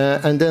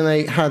 and then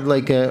I had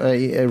like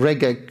a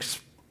regex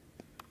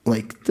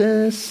like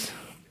this.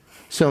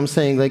 So I'm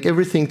saying like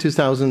everything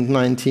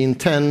 2019,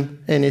 10,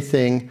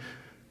 anything,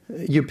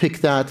 you pick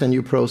that and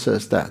you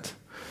process that.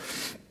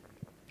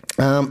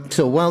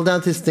 So while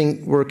that is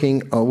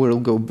working, I will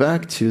go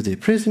back to the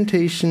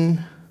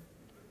presentation.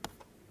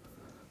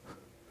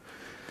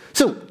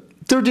 So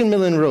 13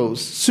 million rows.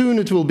 Soon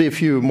it will be a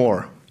few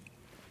more.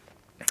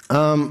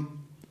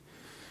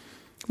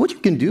 What you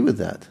can do with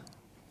that?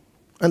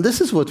 And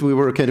this is what we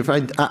were kind of,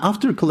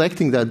 after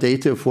collecting that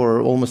data for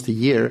almost a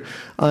year,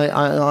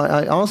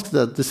 I asked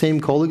that the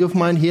same colleague of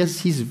mine,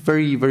 he's a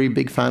very, very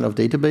big fan of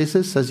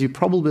databases, as you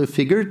probably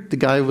figured, the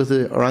guy with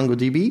the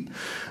ArangoDB.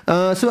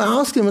 So I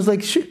asked him, I was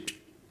like,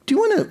 do you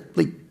want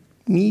to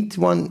meet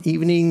one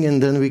evening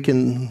and then we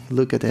can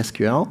look at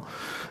SQL?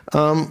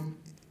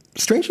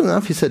 Strangely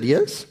enough, he said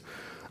yes.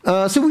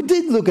 So we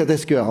did look at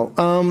SQL,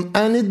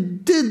 and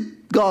it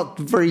got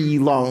very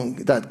long,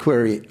 that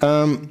query.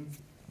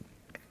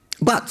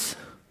 But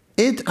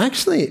it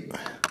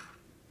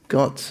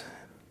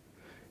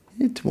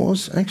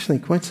was actually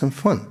quite some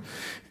fun,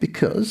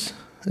 because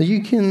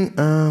you can,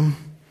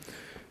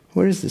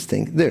 where is this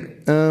thing? There.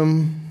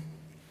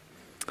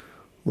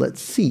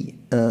 Let's see,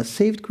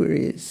 saved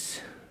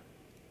queries,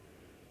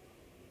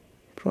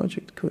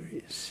 project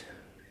queries,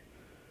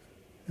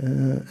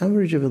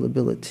 average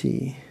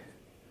availability,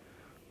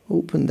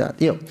 open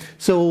that. Yeah.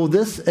 So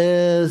this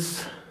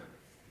is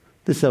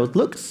how it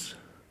looks.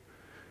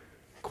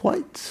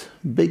 Quite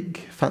big,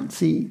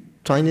 fancy,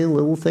 tiny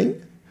little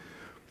thing.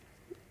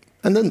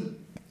 And then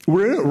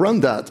we're going to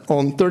run that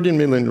on 13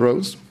 million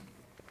rows.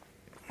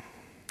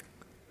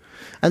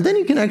 And then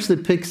you can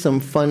actually pick some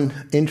fun,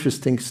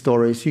 interesting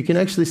stories. You can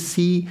actually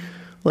see,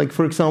 like,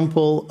 for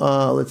example,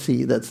 let's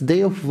see, that's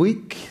day of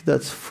week,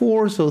 that's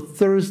 4, so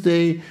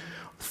Thursday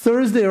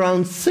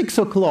around 6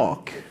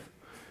 o'clock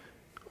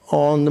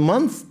on the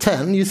month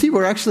 10. You see,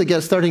 we're actually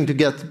starting to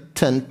get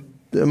 10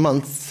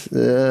 months,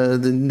 the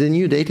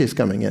new data is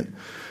coming in.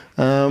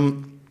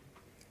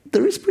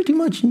 There is pretty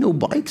much no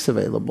bikes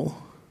available.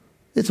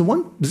 It's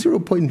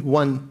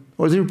 0.1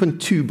 or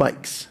 0.2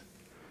 bikes.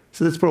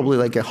 So that's probably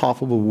like a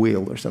half of a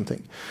wheel or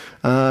something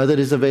that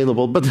is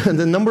available. But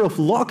the number of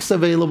locks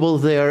available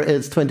there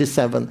is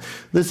 27.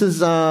 This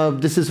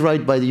is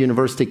right by the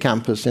university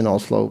campus in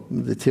Oslo,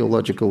 the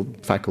theological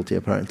faculty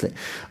apparently.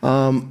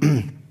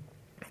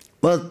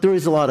 But there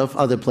is a lot of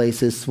other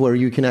places where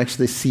you can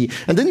actually see,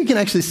 and then you can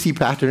actually see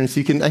patterns.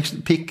 You can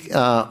actually pick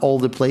all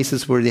the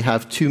places where they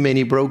have too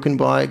many broken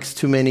bikes,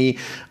 too many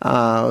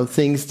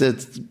things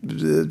that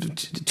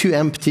too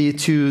empty,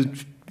 too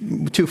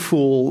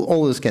full,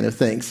 all those kind of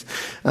things.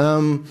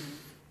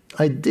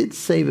 I did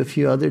save a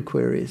few other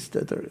queries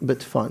that are a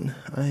bit fun.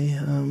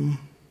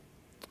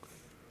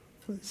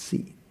 Let's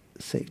see,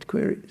 saved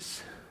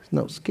queries.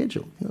 No,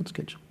 scheduled, not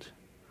scheduled.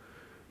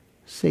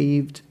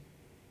 Saved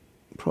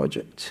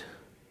project.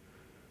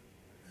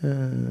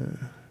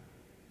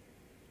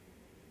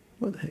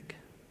 What the heck?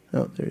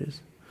 Oh, there it is.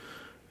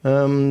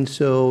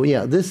 So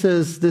yeah, this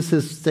is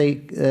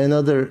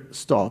another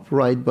stop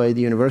right by the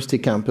university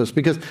campus,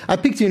 because I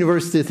picked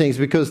university things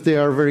because they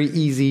are very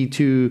easy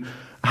to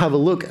have a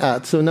look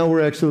at. So now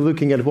we're actually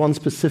looking at one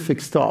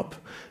specific stop,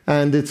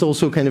 and it's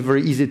also kind of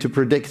very easy to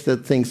predict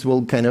that things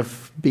will kind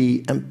of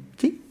be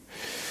empty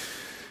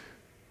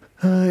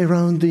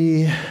around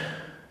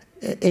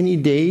any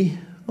day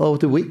of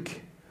the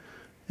week,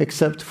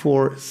 except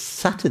for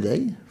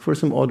Saturday for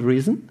some odd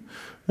reason.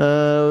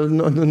 The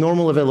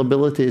normal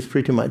availability is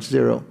pretty much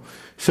 0.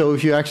 So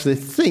if you actually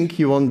think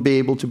you won't be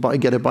able to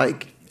get a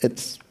bike,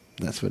 that's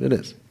what it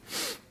is.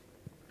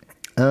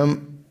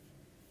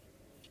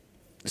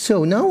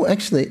 So now,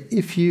 actually,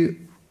 if you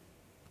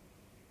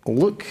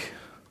look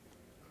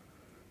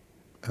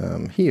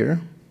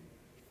here,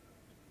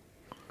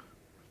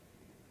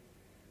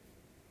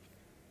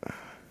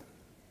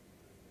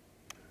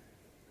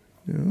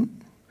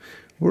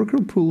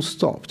 worker pool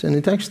stopped, and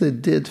it actually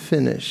did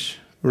finish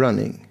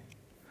running.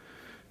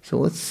 So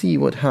let's see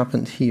what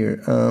happened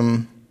here.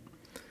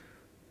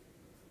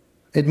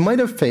 It might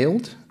have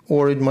failed,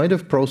 or it might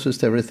have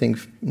processed everything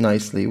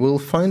nicely. We'll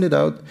find it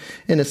out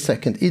in a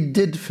second. It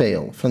did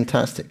fail.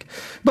 Fantastic.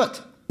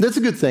 But that's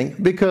a good thing,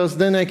 because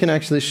then I can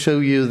actually show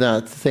you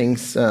that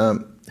things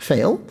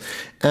fail.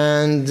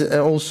 And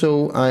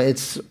also,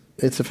 it's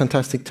a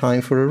fantastic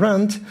time for a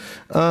rant.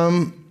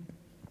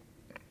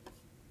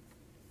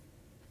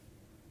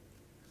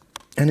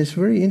 And it's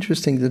very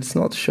interesting that it's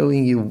not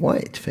showing you why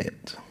it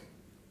failed.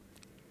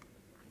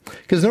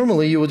 Because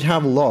normally you would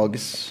have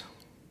logs.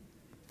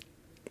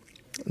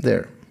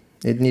 There.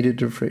 It needed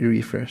to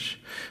refresh.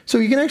 So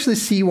you can actually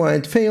see why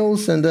it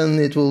fails, and then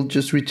it will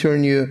just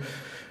return you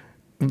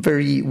a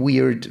very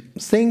weird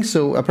thing.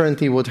 So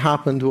apparently what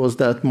happened was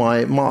that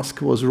my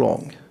mask was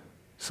wrong.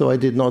 So I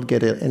did not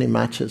get any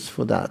matches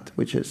for that,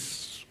 which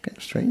is kind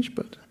of strange,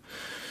 but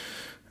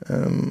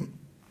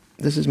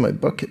this is my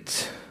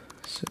bucket.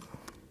 So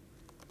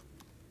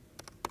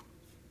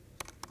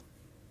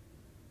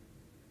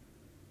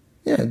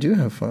yeah, I do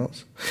have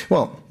files.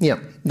 Well, yeah,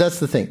 that's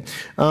the thing.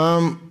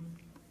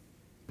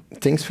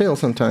 Things fail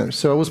sometimes.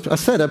 So I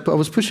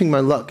was pushing my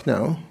luck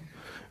now.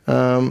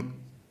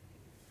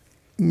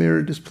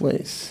 Mirror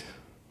displays.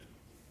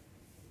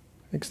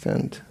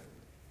 Extend.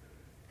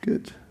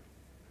 Good.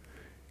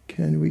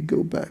 Can we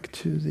go back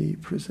to the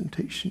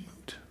presentation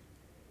mode?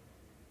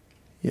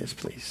 Yes,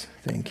 please.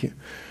 Thank you.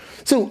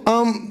 So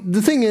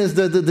the thing is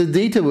that the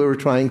data we were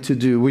trying to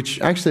do,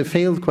 which actually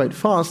failed quite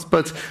fast,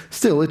 but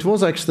still it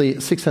was actually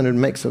 600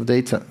 megs of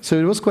data. So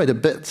it was quite a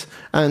bit.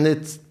 And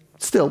it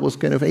still was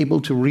kind of able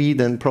to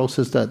read and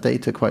process that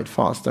data quite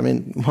fast. I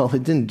mean, well,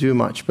 it didn't do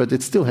much, but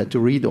it still had to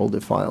read all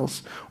the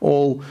files,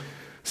 all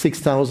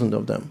 6,000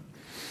 of them.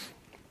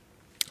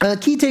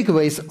 Key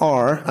takeaways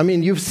are, I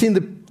mean, you've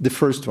seen the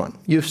first one.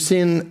 You've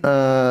seen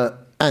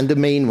and the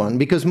main one,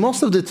 because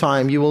most of the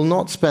time you will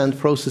not spend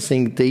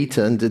processing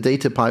data in the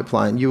data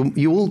pipeline.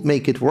 You will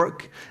make it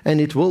work,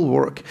 and it will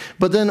work.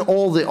 But then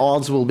all the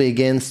odds will be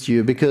against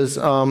you, because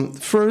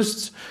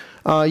first,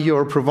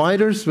 your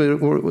providers were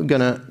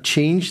going to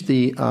change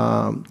the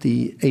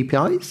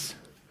APIs.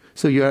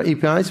 So your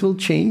APIs will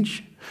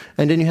change,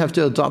 and then you have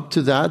to adapt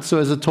to that. So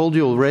as I told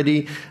you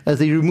already,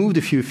 they removed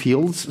a few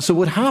fields. So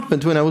what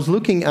happened when I was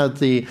looking at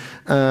the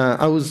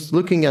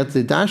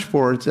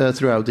dashboard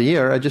throughout the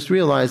year, I just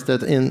realized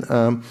that in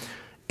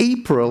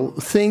April,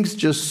 things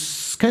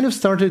just kind of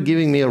started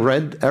giving me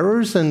red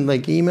errors and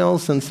like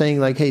emails and saying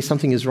like, hey,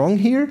 something is wrong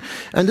here.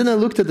 And then I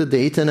looked at the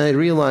data and I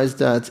realized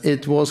that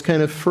it was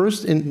kind of from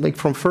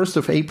 1st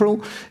of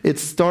April, it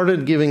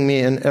started giving me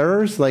an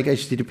errors, like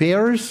HTTP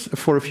errors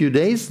for a few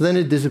days. Then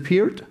it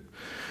disappeared.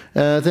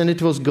 Then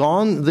it was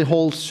gone. The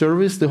whole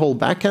service, the whole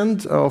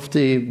backend of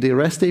the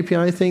REST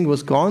API thing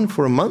was gone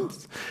for a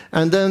month.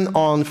 And then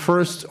on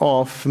 1st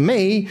of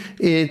May,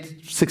 it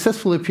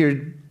successfully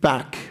appeared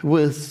back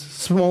with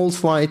small,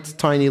 slight,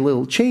 tiny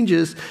little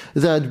changes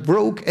that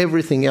broke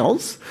everything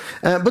else.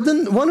 But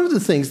then one of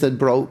the things that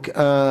broke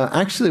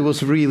actually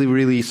was really,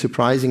 really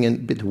surprising and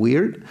a bit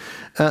weird.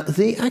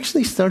 They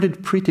actually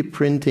started pretty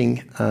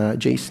printing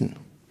JSON.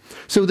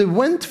 So they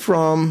went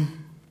from...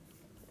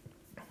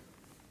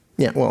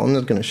 Yeah, well, I'm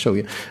not going to show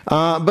you.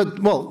 But,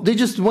 well, they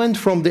just went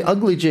from the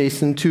ugly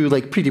JSON to,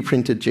 like, pretty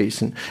printed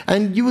JSON.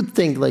 And you would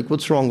think, like,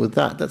 what's wrong with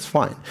that? That's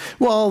fine.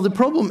 Well, the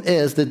problem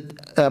is that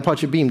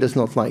Apache Beam does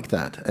not like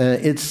that.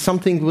 It's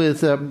something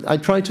with... I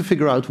tried to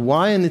figure out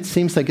why, and it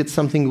seems like it's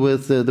something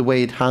with the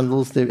way it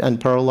handles and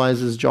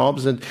parallelizes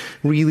jobs and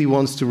really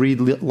wants to read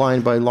line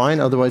by line.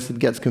 Otherwise, it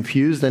gets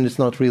confused, and it's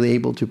not really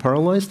able to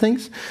parallelize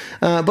things.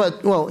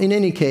 But, well, in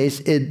any case,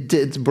 it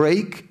did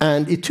break.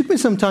 And it took me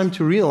some time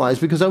to realize,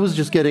 because I was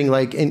just getting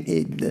like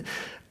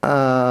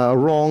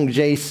wrong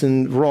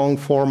JSON, wrong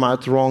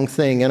format, wrong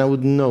thing, and I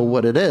wouldn't know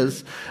what it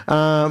is.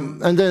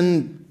 And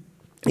then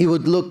you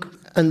would look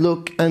and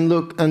look and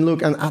look and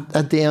look, and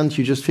at the end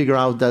you just figure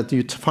out that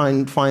you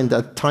find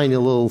that tiny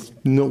little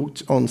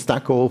note on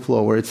Stack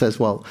Overflow where it says,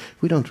 well,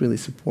 we don't really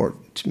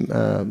support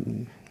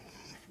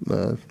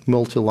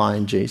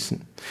multi-line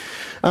JSON.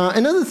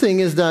 Another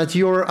thing is that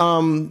your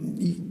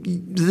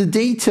the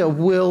data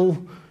will...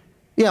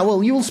 Yeah,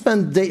 well, you will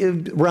spend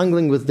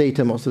wrangling with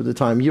data most of the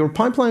time. Your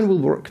pipeline will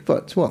work,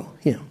 but, well,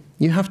 you know,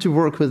 you have to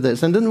work with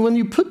this. And then when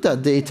you put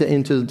that data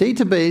into the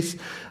database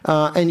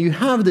and you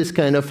have this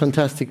kind of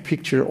fantastic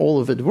picture, all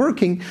of it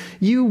working,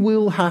 you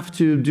will have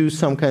to do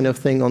some kind of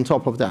thing on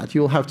top of that.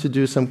 You'll have to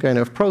do some kind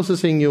of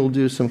processing. You'll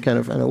do some kind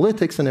of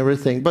analytics and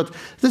everything. But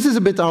this is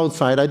a bit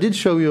outside. I did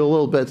show you a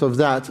little bit of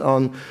that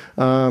on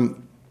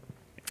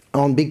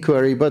on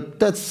BigQuery,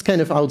 but that's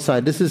kind of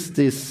outside. This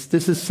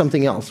is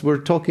something else. We're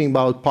talking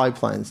about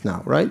pipelines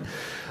now, right?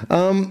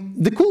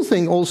 The cool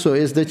thing also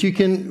is that you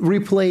can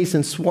replace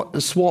and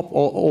swap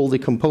all the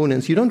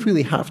components. You don't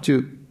really have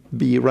to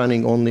be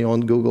running only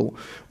on Google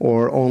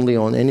or only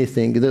on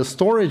anything. The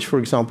storage, for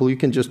example, you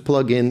can just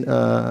plug in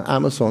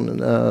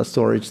Amazon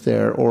storage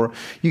there, or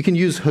you can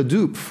use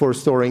Hadoop for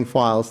storing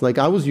files. Like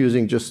I was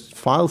using just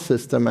file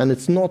system, and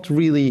it's not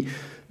really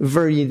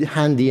very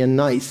handy and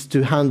nice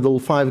to handle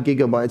 5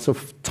 gigabytes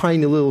of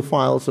tiny little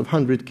files of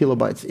 100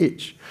 kilobytes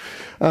each.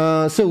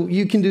 So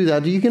you can do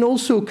that. You can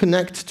also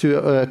connect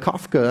to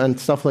Kafka and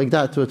stuff like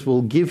that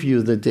will give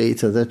you the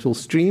data, that will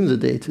stream the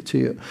data to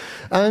you.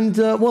 And,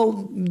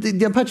 well,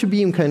 the Apache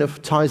Beam kind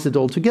of ties it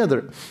all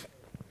together.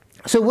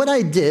 So what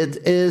I did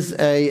is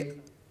a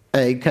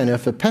kind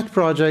of a pet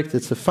project.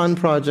 It's a fun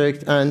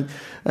project, and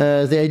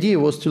the idea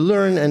was to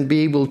learn and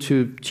be able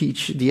to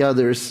teach the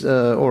others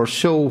or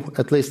show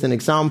at least an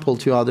example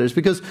to others.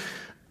 Because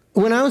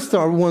when I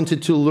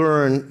wanted to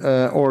learn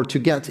or to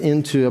get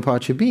into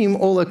Apache Beam,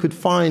 all I could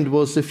find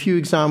was a few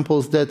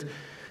examples that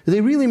they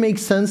really make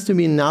sense to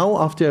me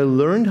now after I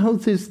learned how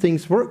these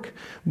things work.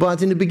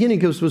 But in the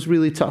beginning, it was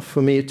really tough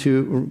for me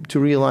to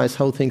realize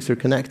how things are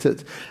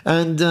connected.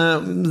 And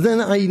then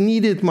I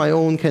needed my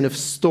own kind of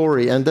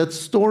story. And that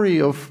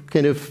story of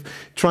kind of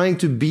trying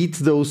to beat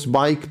those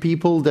bike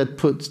people that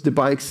put the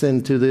bikes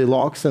into the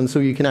locks, and so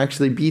you can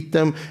actually beat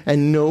them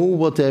and know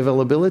what the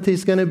availability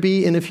is going to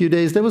be in a few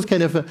days. That was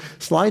kind of a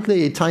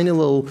tiny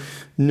little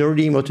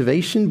nerdy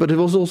motivation, but it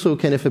was also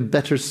kind of a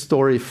better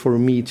story for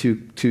me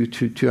to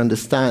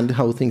understand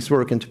how things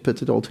work and to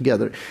put it all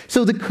together.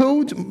 So the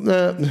code,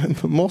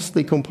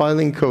 mostly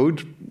compiling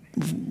code,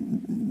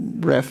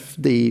 ref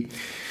the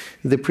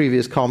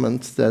previous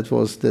comment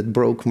that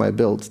broke my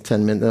build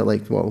 10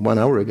 minutes, 1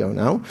 hour ago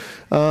now.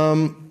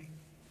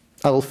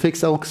 I'll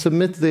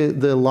submit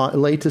the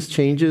latest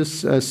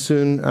changes as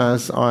soon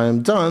as I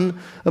am done.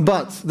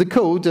 But the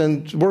code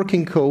and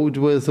working code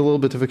with a little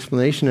bit of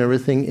explanation,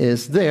 everything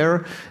is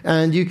there.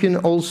 And you can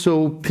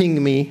also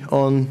ping me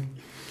on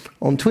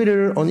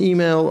Twitter, on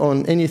email,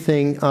 on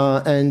anything,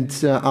 and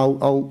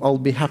I'll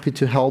be happy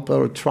to help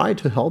or try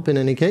to help in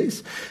any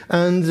case.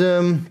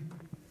 And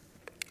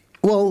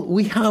well,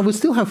 we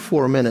still have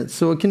 4 minutes,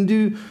 so we can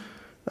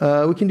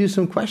do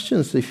some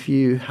questions if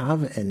you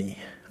have any.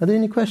 Are there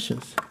any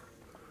questions?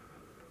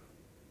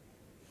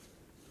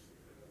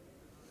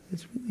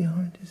 It's really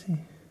hard to see.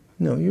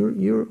 No,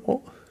 you're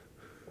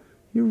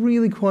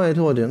really quiet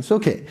audience.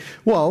 Okay,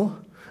 well,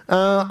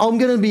 I'm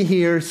going to be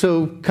here,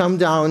 so come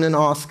down and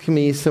ask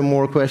me some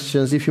more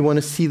questions. If you want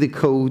to see the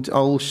code,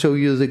 I'll show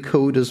you the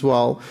code as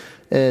well.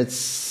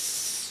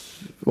 It's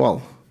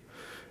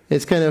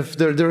kind of,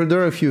 there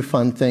are a few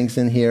fun things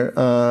in here.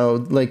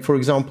 Like, for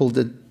example,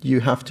 that you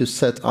have to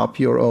set up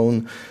your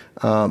own,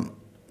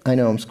 I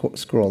know I'm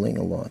scrolling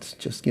a lot.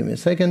 Just give me a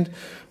second.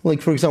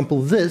 Like, for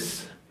example,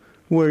 this,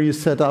 where you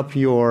set up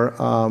your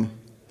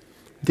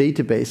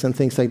database and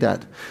things like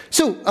that.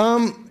 So,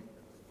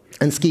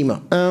 and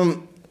schema.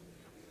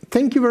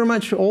 Thank you very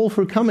much all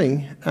for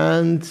coming,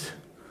 and,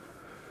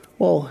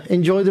 well,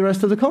 enjoy the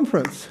rest of the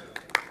conference.